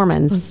 They're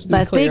Mormons.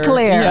 Let's be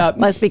clear. Yep.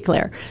 Let's be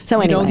clear. So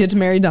anyway. You don't get to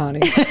marry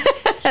Donnie.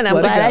 And I'm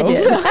glad I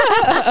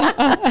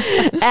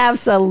did.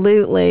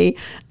 Absolutely.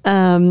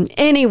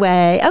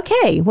 Anyway,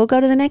 okay, we'll go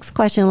to the next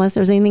question unless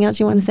there's anything else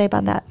you want to say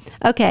about that.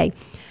 Okay.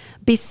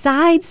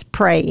 Besides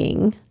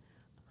praying,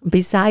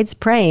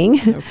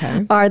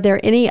 okay, are there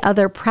any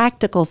other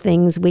practical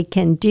things we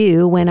can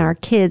do when our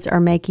kids are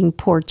making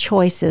poor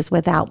choices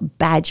without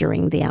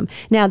badgering them?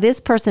 Now,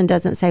 this person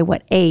doesn't say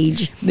what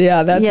age.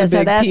 Yeah, that's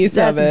a big piece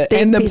of it.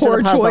 And the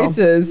poor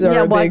choices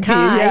are a big piece.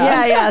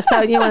 Yeah.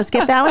 So you want to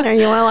skip that one, or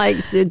you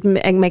want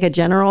to make a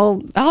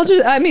general?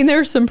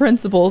 There's some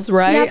principles,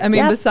 right?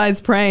 Yep,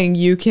 besides praying,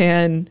 you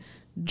can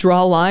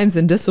draw lines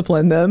and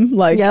discipline them.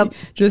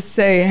 Just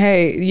say,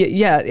 hey,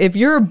 if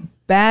you're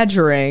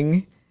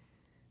badgering,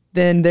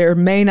 then there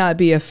may not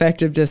be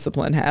effective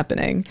discipline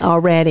happening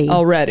already.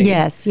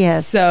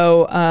 Yes.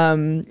 So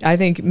I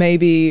think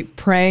maybe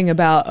praying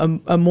about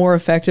a more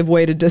effective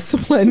way to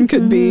discipline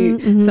could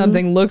be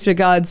something. Look to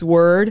God's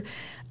word.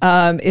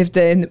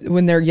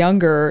 When they're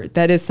younger,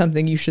 that is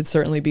something you should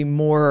certainly be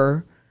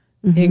more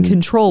in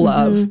control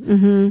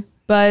of.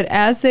 But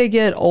as they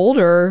get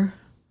older,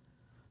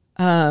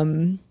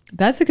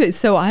 that's a good.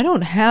 So I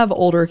don't have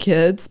older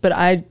kids, but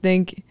I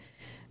think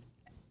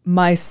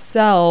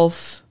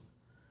myself,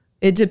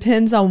 it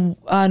depends on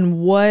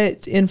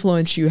what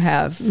influence you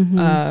have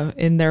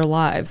in their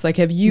lives. Like,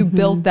 have you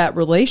built that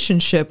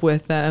relationship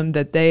with them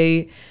that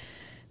they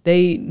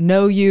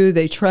know you,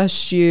 they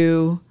trust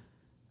you,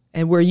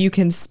 and where you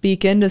can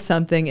speak into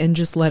something and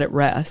just let it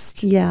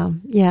rest? Yeah.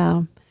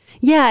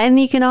 And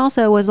you can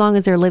also, as long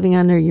as they're living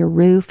under your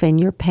roof and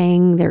you're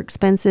paying their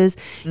expenses,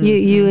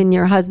 you and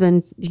your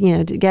husband,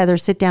 together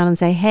sit down and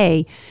say,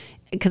 hey,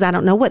 because I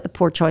don't know what the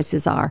poor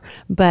choices are,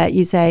 but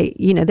you say,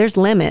 there's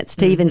limits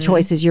to even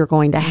choices you're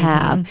going to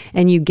have.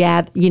 And you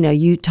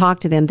talk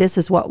to them, this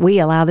is what we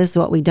allow, this is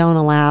what we don't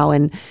allow.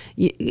 And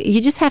you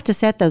just have to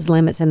set those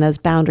limits and those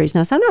boundaries.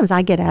 Now, sometimes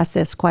I get asked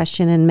this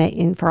question,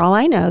 and for all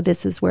I know,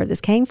 this is where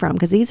this came from,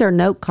 because these are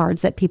note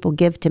cards that people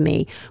give to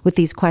me with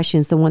these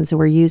questions, the ones that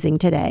we're using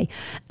today.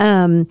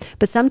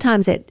 But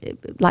sometimes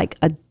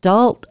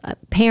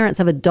parents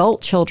of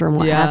adult children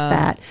will ask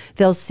that.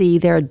 They'll see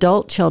their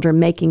adult children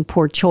making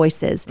poor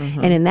choices.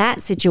 And in that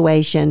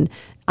situation,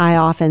 I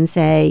often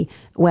say,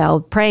 well,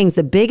 praying's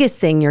the biggest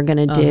thing you're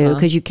going to do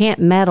because you can't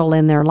meddle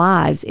in their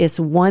lives. It's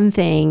one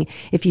thing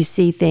if you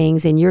see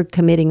things and you're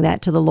committing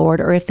that to the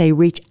Lord, or if they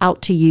reach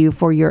out to you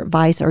for your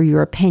advice or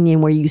your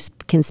opinion where you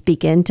can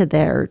speak into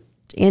their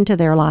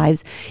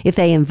lives, if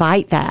they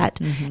invite that.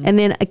 And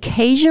then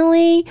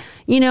occasionally,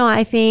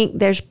 I think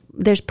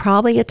there's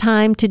probably a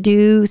time to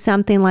do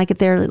something like if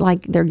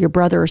they're your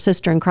brother or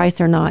sister in Christ,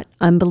 they're not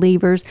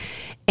unbelievers.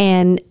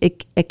 And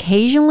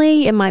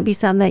occasionally it might be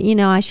something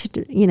that, I should,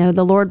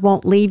 the Lord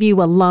won't leave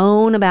you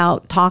alone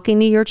about talking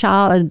to your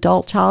child, an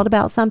adult child,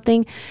 about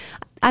something.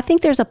 I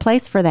think there's a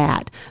place for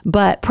that,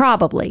 but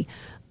probably.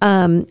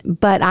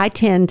 But I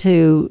tend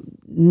to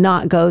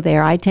not go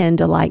there. I tend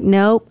to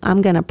nope,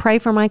 I'm going to pray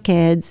for my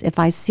kids if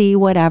I see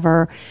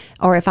whatever,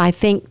 or if I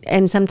think,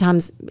 and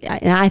sometimes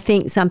I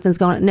think something's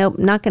going, nope,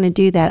 not going to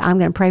do that. I'm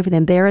going to pray for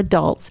them. They're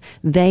adults.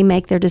 They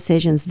make their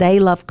decisions. They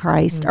love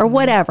Christ or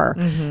whatever.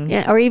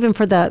 Or even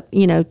for the,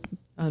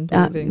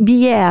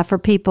 for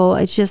people,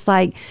 it's just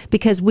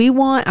because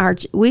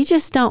we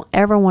just don't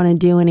ever want to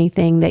do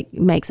anything that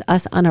makes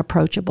us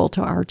unapproachable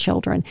to our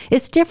children.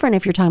 It's different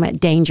if you're talking about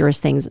dangerous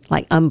things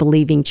like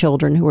unbelieving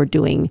children who are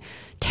doing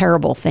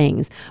terrible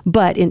things.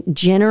 But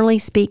generally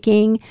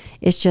speaking,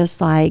 it's just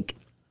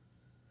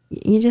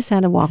you just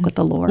had to walk with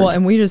the Lord. Well,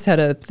 and we just had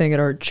a thing at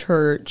our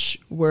church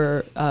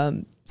where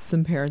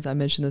some parents, I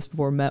mentioned this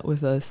before, met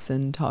with us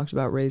and talked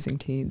about raising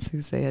teens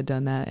because they had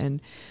done that.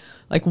 And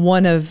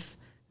one of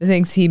the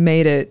things he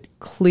made it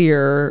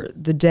clear,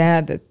 the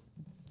dad, that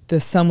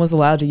the son was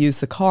allowed to use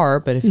the car,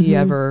 but if he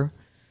ever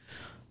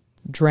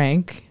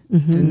drank,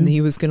 then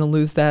he was going to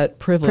lose that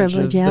privilege.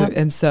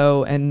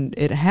 And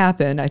it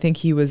happened. I think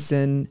he was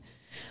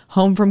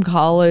home from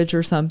college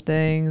or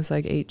something. It was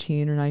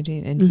 18 or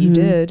 19, and he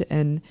did.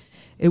 And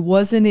it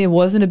wasn't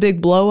a big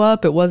blow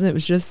up. It was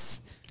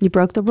just you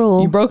broke the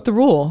rule. You broke the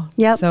rule.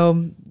 Yep.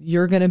 So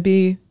you're going to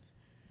be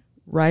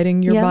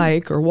riding your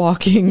bike or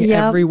walking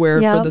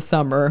everywhere for the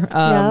summer,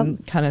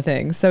 kind of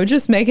thing. So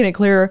just making it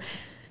clear,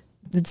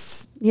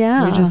 that's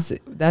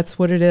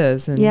what it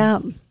is.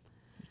 And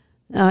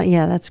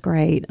that's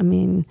great. I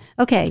mean,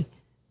 okay.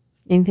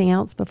 Anything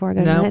else before I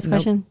go to the next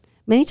question?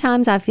 Many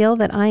times I feel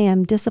that I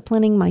am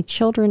disciplining my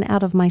children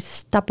out of my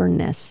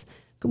stubbornness.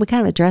 We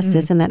kind of addressed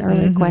this in that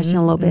earlier question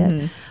a little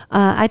bit.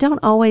 I don't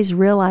always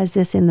realize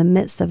this in the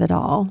midst of it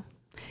all.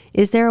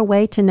 Is there a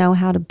way to know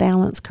how to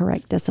balance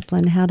correct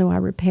discipline? How do I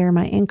repair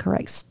my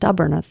incorrect,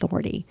 stubborn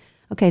authority?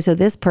 Okay, so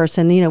this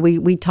person,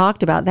 we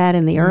talked about that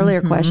in the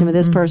earlier question, but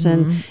this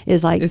person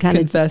is kind of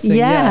confessing.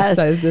 Yes,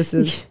 this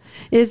is.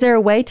 Is there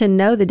a way to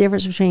know the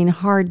difference between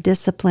hard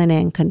discipline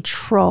and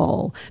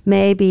control?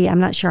 Maybe, I'm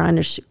not sure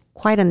I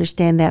quite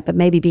understand that, but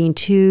maybe being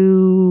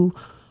too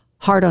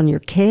hard on your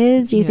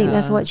kids. Do you think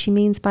that's what she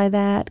means by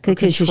that?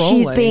 Because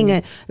she's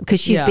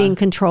being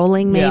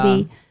controlling,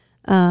 maybe.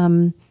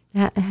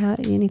 How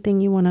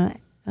anything you want to?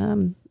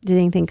 Did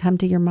anything come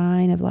to your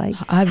mind of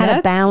how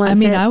to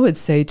balance it? I would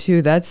say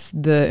too, that's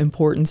the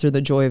importance or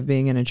the joy of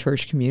being in a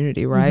church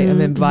community, right? Of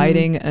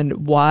inviting a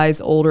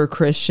wise older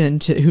Christian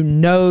who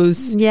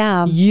knows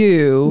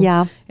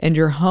you and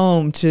your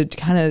home to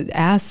kind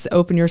of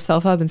open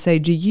yourself up and say,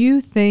 do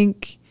you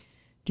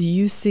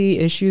see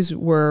issues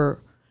where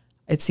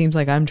it seems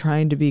like I'm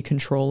trying to be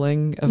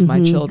controlling of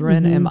my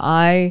children? Am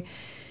I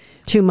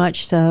too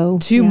much so?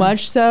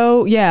 Much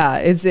so?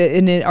 Yeah.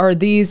 Are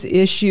these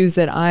issues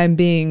that I'm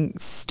being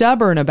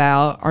stubborn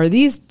about, are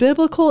these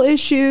biblical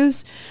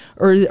issues,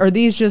 or are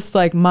these just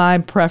my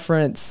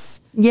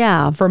preference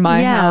for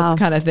my house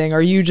kind of thing?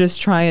 Are you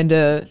just trying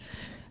to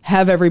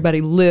have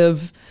everybody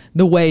live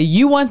the way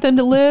you want them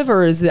to live,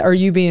 or are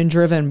you being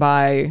driven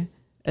by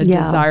a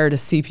desire to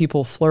see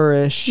people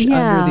flourish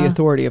under the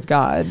authority of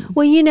God?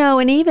 Well,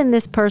 and even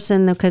this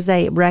person, because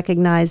they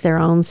recognize their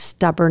own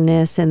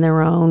stubbornness and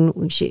their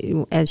own,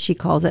 as she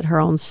calls it,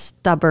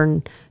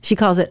 she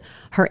calls it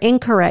her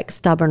incorrect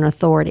stubborn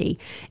authority.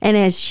 And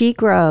as you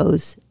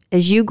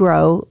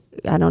grow,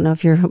 I don't know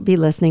if you'll be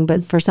listening,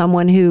 but for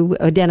someone who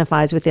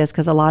identifies with this,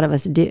 because a lot of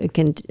us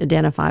can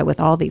identify with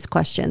all these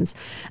questions.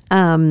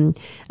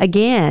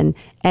 Again,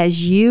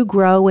 as you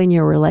grow in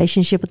your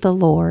relationship with the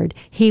Lord,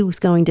 He's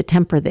going to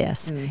temper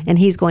this, and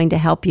He's going to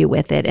help you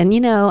with it. And,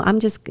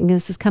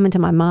 this is coming to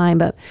my mind,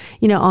 but,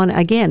 on,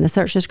 again, the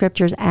Search the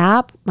Scriptures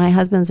app, my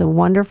husband's a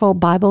wonderful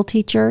Bible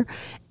teacher,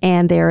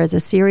 and there is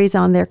a series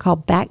on there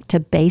called Back to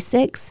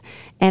Basics.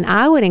 And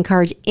I would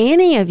encourage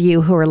any of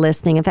you who are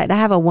listening. In fact, I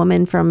have a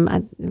woman from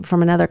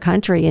another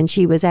country, and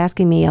she was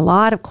asking me a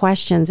lot of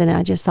questions, and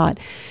I just thought,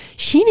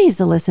 she needs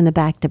to listen to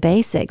Back to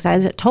Basics. I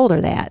told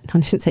her that. I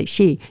didn't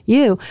say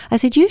you. I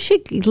said, you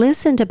should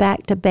listen to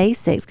Back to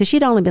Basics, because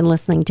she'd only been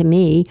listening to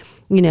me,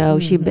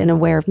 she'd been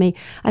aware of me.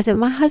 I said,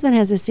 my husband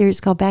has a series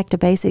called Back to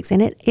Basics,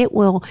 and it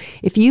will,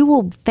 if you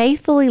will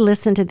faithfully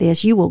listen to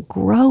this, you will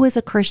grow as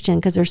a Christian,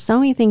 because there's so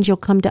many things you'll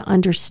come to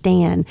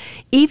understand,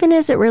 even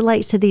as it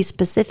relates to these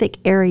specific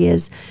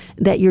areas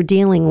that you're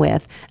dealing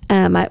with.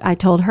 I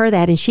told her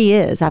that, and she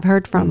is. I've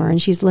heard from her,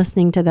 and she's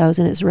listening to those,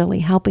 and it's really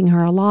helping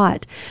her a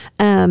lot.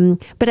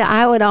 But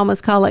I would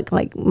almost call it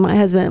like my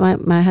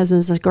husband. My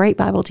husband's a great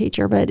Bible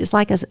teacher, but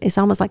it's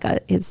almost like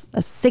it's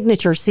a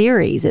signature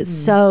series. It's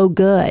so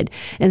good.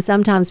 And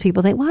sometimes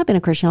people think, well, I've been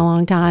a Christian a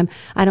long time,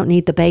 I don't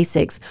need the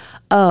basics.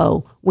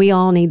 Oh, we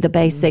all need the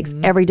basics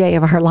every day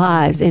of our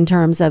lives in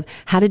terms of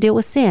how to deal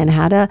with sin.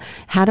 How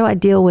do I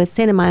deal with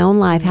sin in my own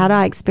life? How do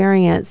I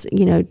experience,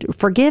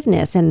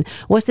 forgiveness? And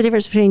what's the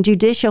difference between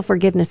judicial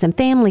forgiveness and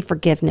family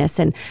forgiveness?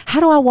 And how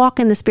do I walk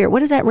in the Spirit? What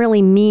does that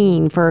really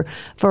mean for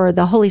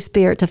the Holy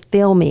Spirit to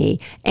fill me?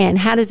 And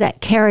how does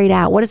that carry it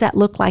out? What does that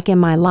look like in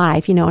my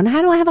life? And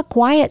how do I have a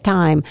quiet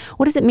time?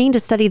 What does it mean to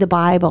study the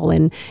Bible?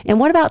 And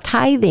what about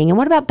tithing? And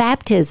what about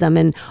baptism?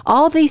 And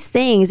all these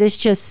things, it's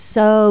just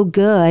so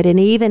good. And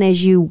even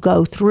as you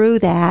go through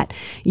that,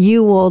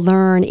 you will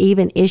learn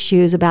even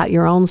issues about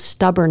your own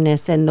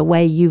stubbornness and the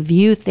way you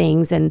view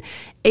things. And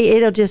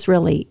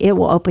it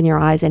will open your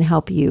eyes and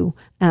help you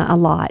a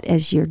lot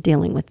as you're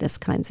dealing with this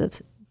kind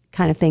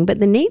of thing. But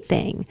the neat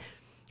thing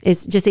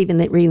is just even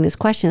reading this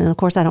question, and of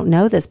course I don't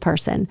know this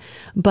person,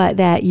 but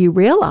that you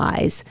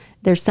realize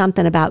there's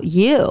something about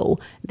you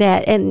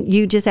and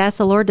you just ask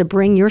the Lord to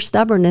bring your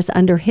stubbornness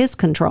under His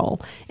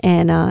control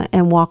and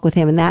walk with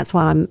Him. And that's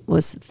why I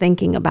was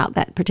thinking about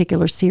that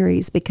particular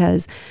series,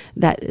 because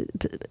that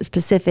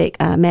specific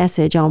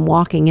message on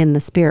walking in the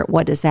Spirit,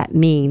 what does that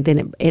mean?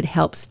 Then it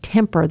helps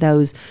temper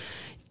those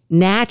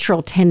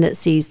natural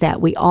tendencies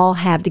that we all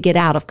have to get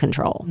out of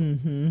control,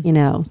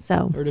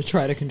 or to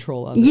try to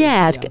control others.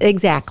 Yeah.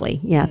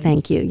 Exactly. Yeah.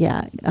 Thank you.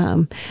 Yeah.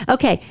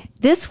 Okay.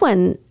 This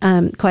one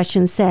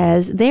question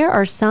says, there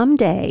are some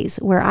days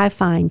where I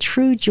find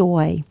true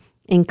joy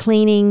in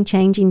cleaning,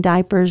 changing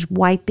diapers,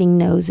 wiping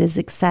noses,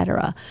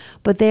 etc.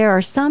 But there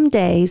are some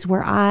days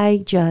where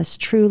I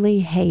just truly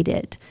hate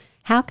it.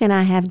 How can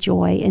I have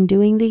joy in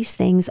doing these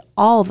things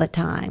all the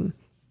time?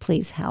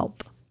 Please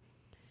help.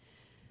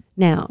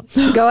 Now,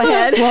 go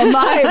ahead. Well,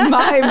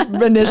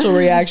 my initial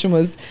reaction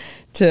was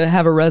to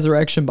have a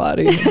resurrection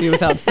body and be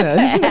without sin.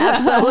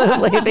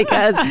 Absolutely,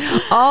 because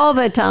all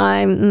the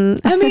time.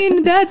 I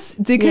mean, that's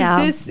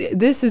because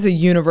this is a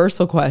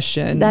universal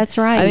question. That's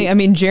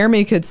right.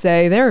 Jeremy could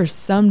say there are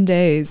some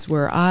days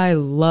where I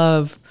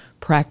love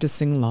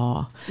practicing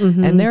law,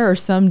 and there are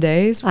some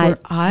days where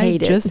I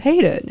just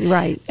hate it.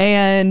 Right.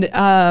 And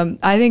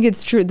I think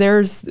it's true.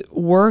 There's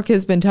work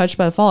has been touched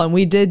by the fall, and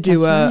we did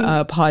do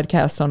a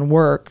podcast on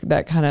work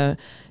that kind of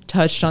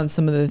touched on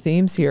some of the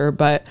themes here,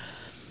 but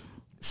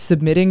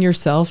submitting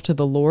yourself to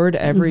the Lord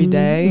every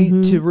day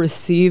to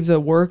receive the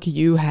work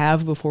you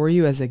have before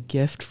you as a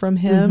gift from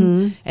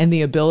Him, and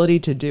the ability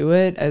to do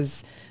it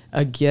as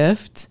a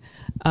gift.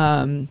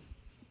 Going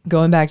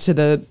back to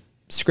the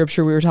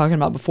scripture we were talking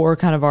about before,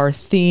 kind of our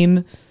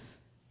theme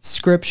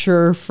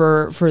scripture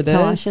for this,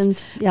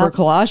 Colossians. Yep. For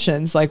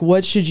Colossians, like,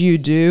 what should you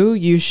do?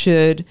 You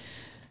should,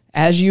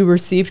 as you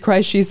received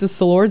Christ Jesus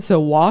the Lord, so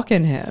walk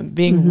in Him,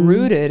 being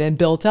rooted and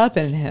built up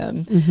in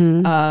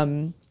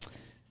Him,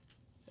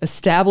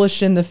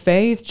 established in the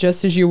faith,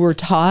 just as you were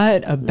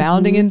taught,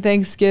 abounding in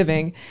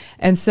thanksgiving.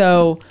 And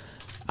so,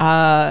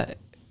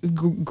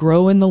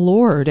 grow in the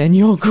Lord, and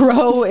you'll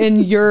grow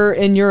in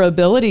your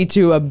ability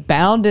to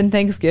abound in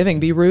thanksgiving,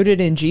 be rooted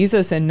in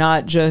Jesus, and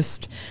not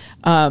just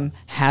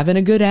having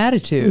a good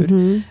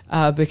attitude,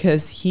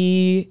 because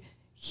He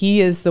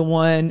is the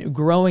one.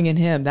 Growing in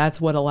Him,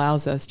 that's what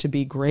allows us to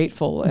be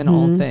grateful in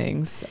all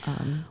things.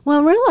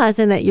 Well,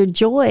 realizing that your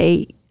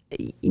joy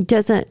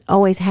doesn't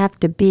always have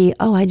to be,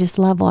 oh, I just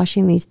love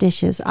washing these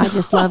dishes. I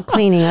just love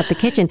cleaning up the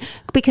kitchen,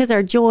 because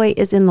our joy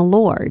is in the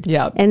Lord.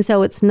 Yeah. And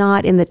so it's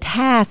not in the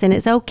task, and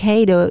it's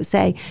okay to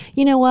say,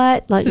 you know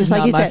what? This is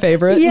not my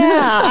favorite.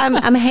 Yeah,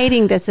 I'm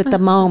hating this at the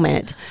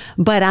moment,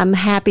 but I'm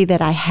happy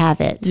that I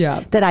have it.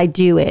 Yeah. That I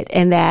do it,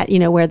 and that,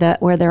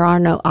 where there are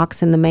no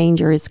ox in the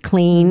manger is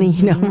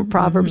clean,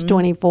 Proverbs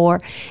 24,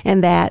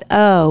 and that,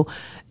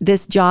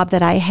 this job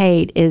that I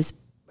hate is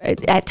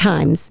at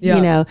times,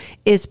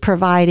 is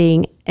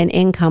providing an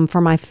income for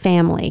my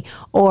family,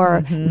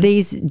 or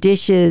these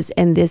dishes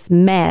and this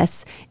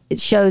mess, it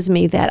shows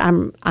me that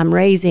I'm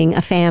raising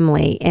a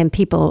family, and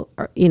people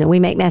are, we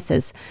make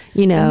messes,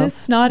 And this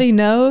snotty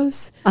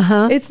nose,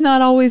 it's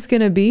not always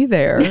going to be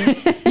there.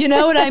 You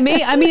know what I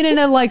mean? I mean, in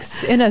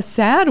a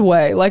sad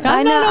way. Like,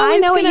 I'm not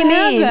always going to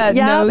have that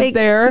nose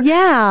there.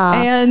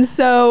 Yeah. And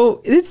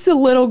so it's a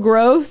little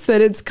gross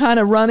that it's kind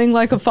of running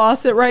like a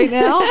faucet right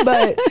now,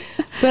 but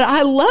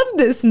I love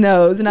this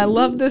nose, and I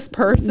love this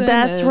person.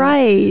 That's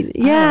right.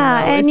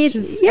 Yeah. And it's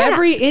just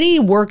any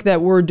work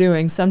that we're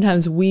doing,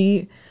 sometimes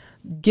we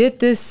get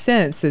this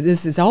sense that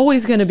this is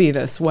always going to be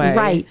this way.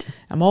 Right.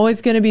 I'm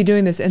always going to be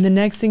doing this. And the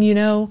next thing you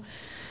know,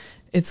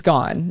 it's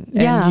gone,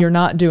 and you're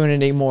not doing it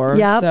anymore.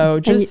 Yep. So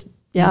just,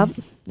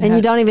 And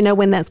you don't even know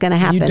when that's going to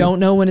happen. You don't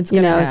know when it's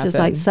going to happen. It's just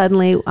like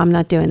suddenly I'm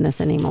not doing this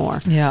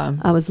anymore. Yeah.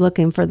 I was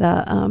looking for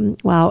the,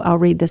 I'll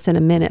read this in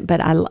a minute,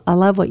 but I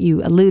love what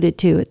you alluded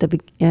to at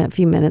a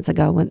few minutes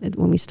ago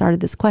when we started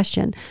this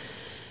question,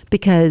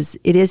 because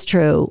it is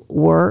true.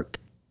 Work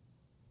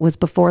was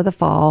before the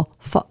fall.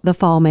 The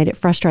fall made it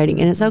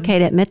frustrating, and it's okay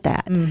to admit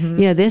that.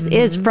 This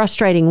is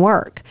frustrating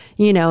work.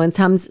 And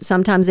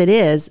sometimes it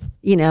is.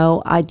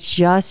 I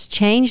just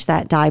changed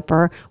that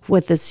diaper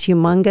with this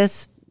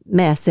humongous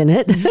mess in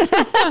it.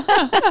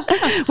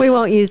 We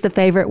won't use the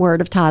favorite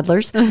word of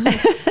toddlers.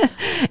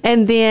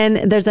 And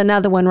then there's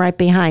another one right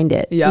behind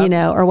it,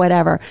 or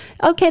whatever.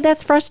 Okay,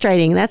 that's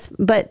frustrating.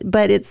 But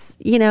it's,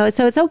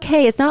 so it's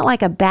okay. It's not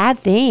like a bad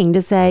thing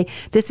to say,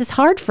 this is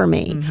hard for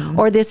me,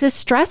 or this is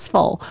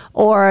stressful,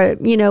 or,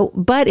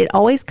 but it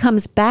always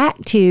comes back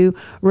to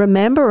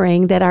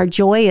remembering that our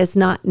joy is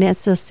not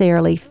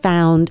necessarily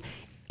found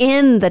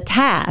in the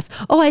task.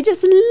 Oh, I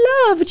just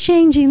love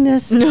changing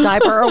this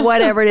diaper or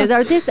whatever it is.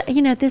 Or this,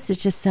 this is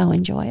just so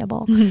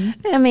enjoyable.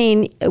 I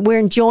mean, we're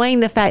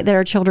enjoying the fact that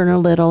our children are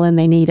little and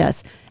they need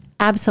us.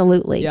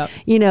 Absolutely.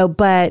 Yep.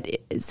 But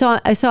so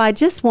I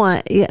just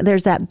want,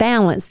 there's that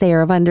balance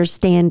there of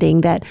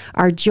understanding that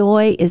our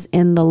joy is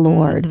in the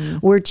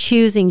Lord. We're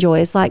choosing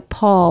joy. It's like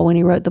Paul when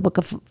he wrote the book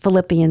of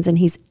Philippians, and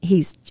he's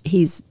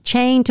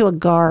chained to a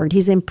guard.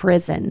 He's in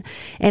prison.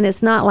 And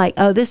it's not like,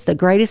 oh, this is the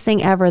greatest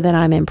thing ever that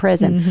I'm in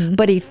prison.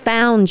 But he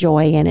found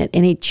joy in it,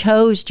 and he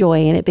chose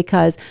joy in it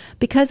because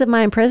of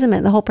my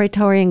imprisonment, the whole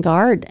Praetorian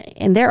Guard,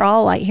 and they're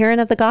all like hearing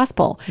of the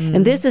gospel.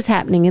 And this is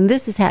happening, and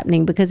this is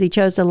happening because he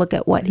chose to look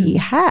at what he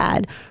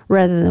had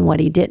rather than what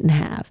he didn't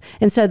have.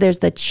 And so there's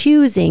the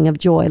choosing of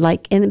joy.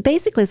 And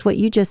basically it's what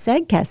you just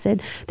said, Chesed.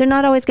 They're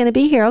not always going to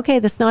be here. Okay,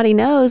 the snotty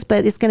nose,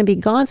 but it's going to be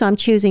gone. So I'm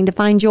choosing to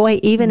find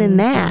joy even in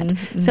that.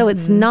 So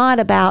it's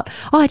not about,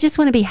 I just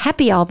want to be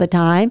happy all the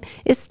time.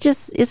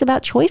 It's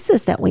about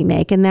choices that we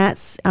make. And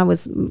that's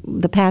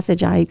the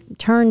passage I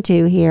turned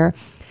to here,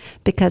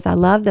 because I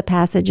love the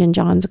passage in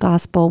John's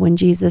gospel when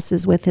Jesus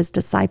is with his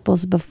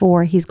disciples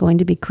before he's going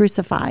to be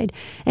crucified.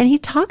 And he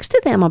talks to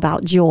them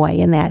about joy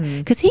in that,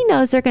 because he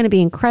knows they're going to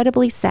be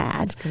incredibly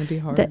sad. It's going to be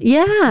hard.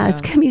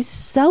 It's going to be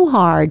so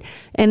hard.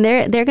 And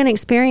they're going to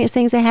experience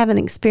things they haven't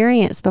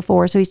experienced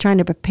before. So he's trying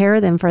to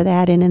prepare them for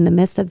that. And in the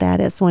midst of that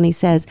is when he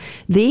says,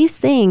 these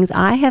things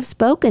I have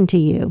spoken to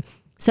you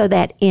so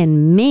that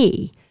in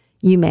me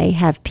you may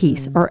have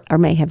peace or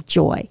may have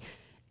joy.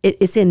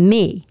 It's in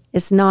me.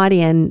 It's not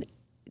in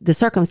the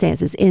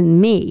circumstances,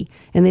 in me.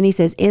 And then he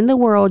says, in the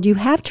world you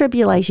have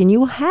tribulation,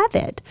 you will have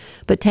it,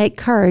 but take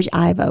courage,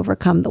 I've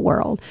overcome the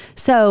world.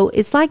 So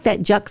it's like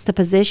that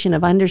juxtaposition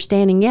of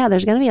understanding,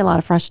 there's going to be a lot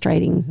of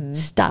frustrating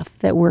stuff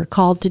that we're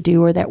called to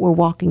do or that we're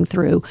walking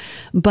through,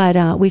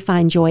 but we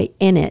find joy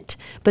in it.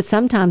 But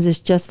sometimes it's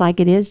just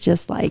like,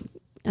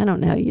 I don't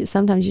know,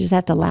 sometimes you just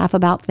have to laugh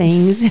about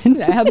things.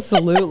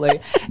 Absolutely.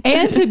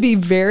 And to be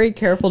very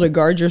careful to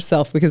guard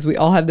yourself, because we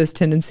all have this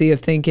tendency of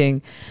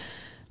thinking,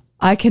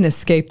 I can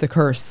escape the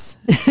curse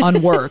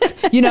on work.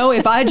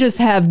 If I just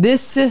have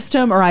this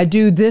system or I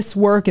do this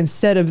work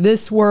instead of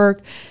this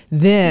work,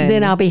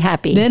 then I'll be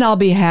happy.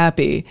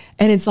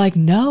 And it's like,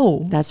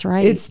 no. That's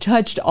right. It's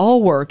touched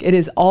all work. It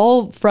is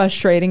all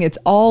frustrating. It's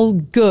all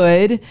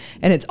good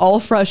and it's all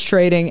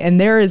frustrating.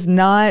 And there is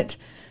not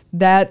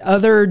that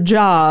other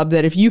job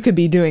that if you could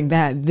be doing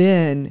that,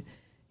 then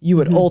you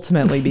would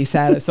ultimately be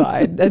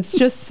satisfied. That's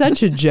just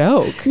such a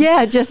joke.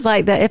 Yeah, just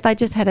like that. If I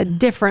just had a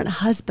different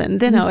husband,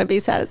 then I would be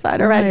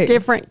satisfied. Or had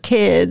different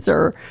kids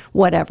or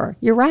whatever.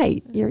 You're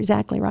right. You're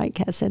exactly right,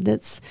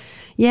 Chesed.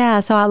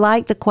 So I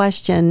like the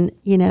question,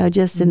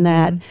 just in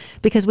that,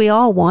 because we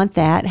all want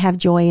that, have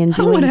joy in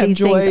doing these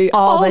things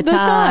all the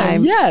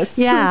time. Yes.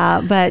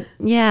 Yeah, but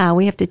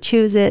we have to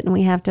choose it, and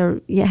we have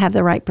to have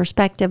the right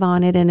perspective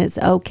on it, and it's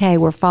okay.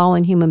 We're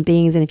fallen human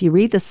beings, and if you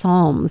read the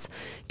Psalms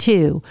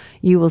too,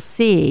 you will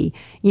see,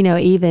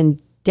 even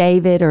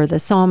David or the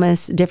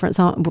psalmist, different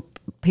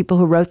people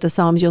who wrote the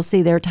Psalms, you'll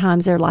see there are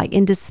times they're like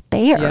in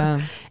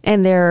despair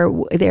and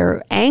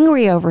they're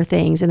angry over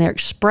things and they're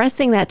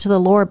expressing that to the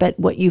Lord. But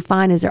what you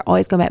find is they're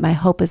always going back, my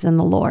hope is in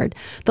the Lord.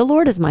 The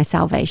Lord is my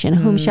salvation.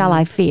 Whom shall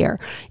I fear?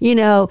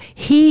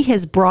 He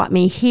has brought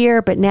me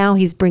here, but now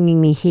he's bringing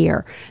me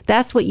here.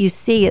 That's what you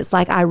see. It's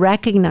like, I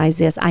recognize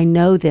this. I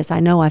know this. I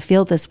know I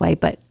feel this way,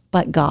 but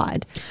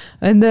God.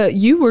 And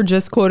you were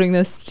just quoting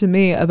this to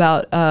me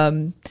about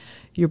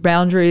your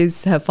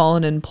boundaries have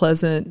fallen in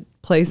pleasant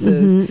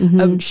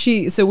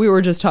places. So we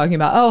were just talking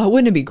about,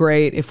 wouldn't it be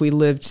great if we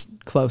lived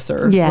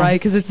closer, right?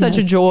 Because it's such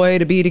a joy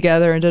to be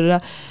together and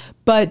da-da-da.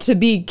 But to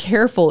be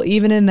careful,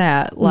 even in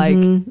that,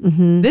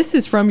 this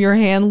is from your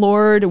hand,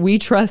 Lord. We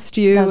trust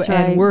you,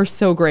 and we're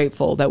so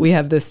grateful that we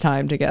have this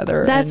time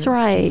together. That's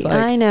right.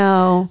 I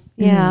know.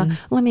 Yeah.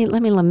 Let me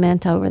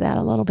lament over that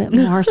a little bit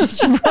more.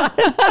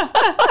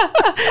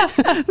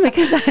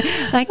 Because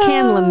I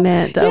can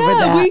lament over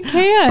that. We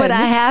can. But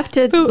I have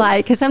to,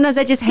 because sometimes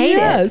I just hate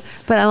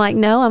it. But I'm like,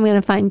 no, I'm going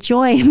to find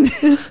joy in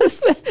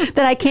this.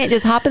 That I can't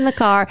just hop in the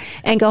car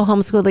and go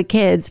homeschool the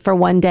kids for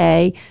one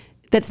day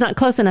that's not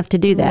close enough to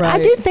do that. I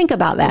Right. do think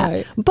about that,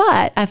 Right.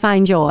 but I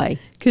find joy.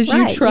 Because Right,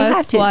 you have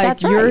trust, to. like,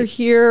 That's you're right.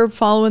 here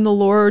following the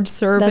Lord,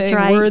 serving. That's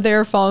right. We're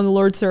there following the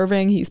Lord,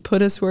 serving. He's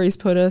put us where He's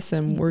put us,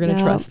 and we're going to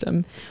Yeah. trust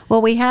Him.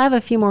 Well, we have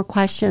a few more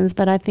questions,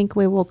 but I think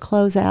we will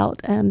close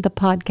out the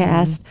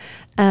podcast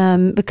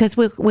because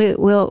we're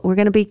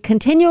going to be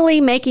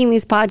continually making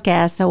these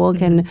podcasts,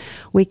 so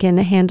we can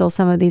handle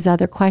some of these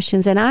other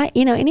questions. And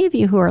any of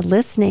you who are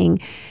listening,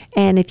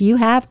 and if you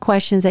have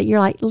questions that you're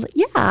like,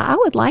 yeah, I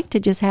would like to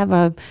just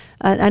have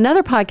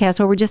another podcast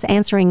where we're just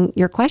answering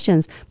your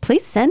questions,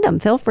 please send them.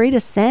 Feel free to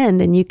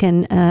send, and you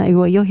can.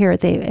 You'll hear at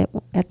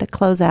the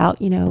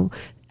closeout.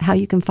 How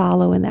you can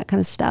follow and that kind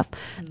of stuff,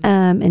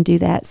 and do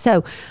that.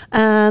 So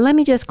let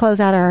me just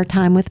close out our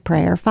time with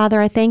prayer. Father,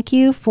 I thank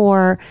you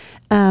for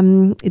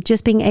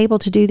just being able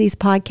to do these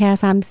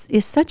podcasts.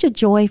 It's such a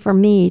joy for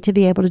me to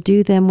be able to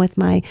do them with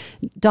my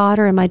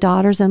daughter and my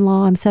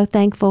daughters-in-law. I'm so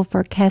thankful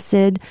for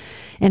Chesed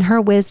and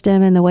her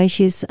wisdom and the way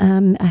she's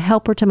a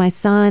helper to my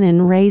son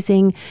and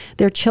raising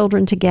their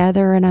children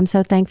together. And I'm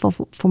so thankful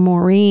for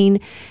Maureen,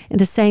 and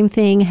the same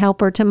thing,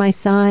 helper to my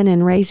son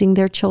and raising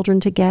their children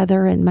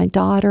together, and my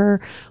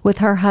daughter with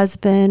her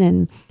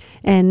husband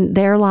and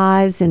their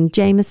lives, and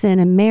Jameson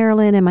and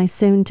Marilyn and my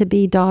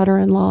soon-to-be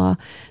daughter-in-law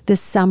this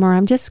summer.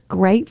 I'm just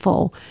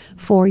grateful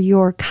for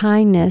your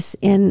kindness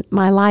in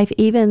my life,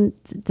 even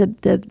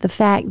the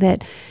fact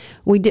that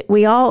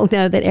we all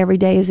know that every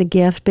day is a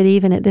gift, but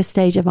even at this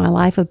stage of my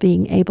life of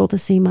being able to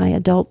see my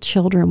adult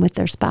children with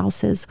their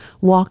spouses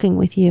walking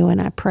with you,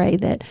 and I pray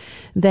that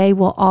they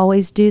will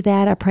always do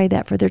that. I pray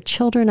that for their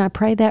children. I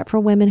pray that for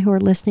women who are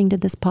listening to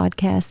this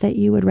podcast, that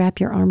you would wrap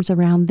your arms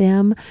around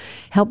them,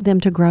 help them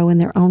to grow in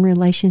their own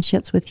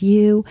relationships with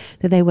you,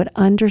 that they would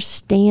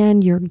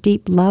understand your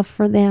deep love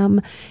for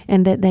them,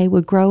 and that they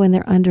would grow in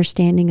their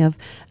understanding of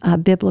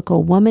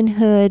biblical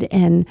womanhood,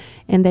 and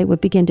they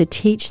would begin to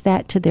teach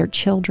that to their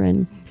children.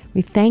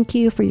 We thank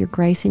you for your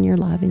grace and your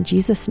love. In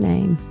Jesus'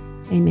 name,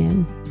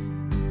 amen.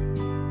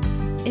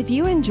 If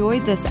you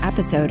enjoyed this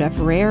episode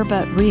of Rare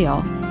But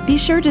Real, be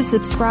sure to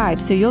subscribe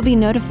so you'll be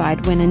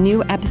notified when a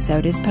new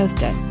episode is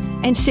posted.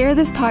 And share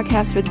this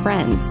podcast with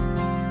friends.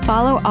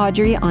 Follow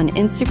Audrey on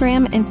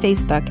Instagram and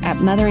Facebook at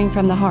Mothering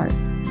from the Heart.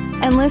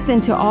 And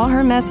listen to all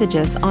her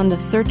messages on the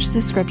Search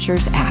the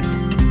Scriptures app.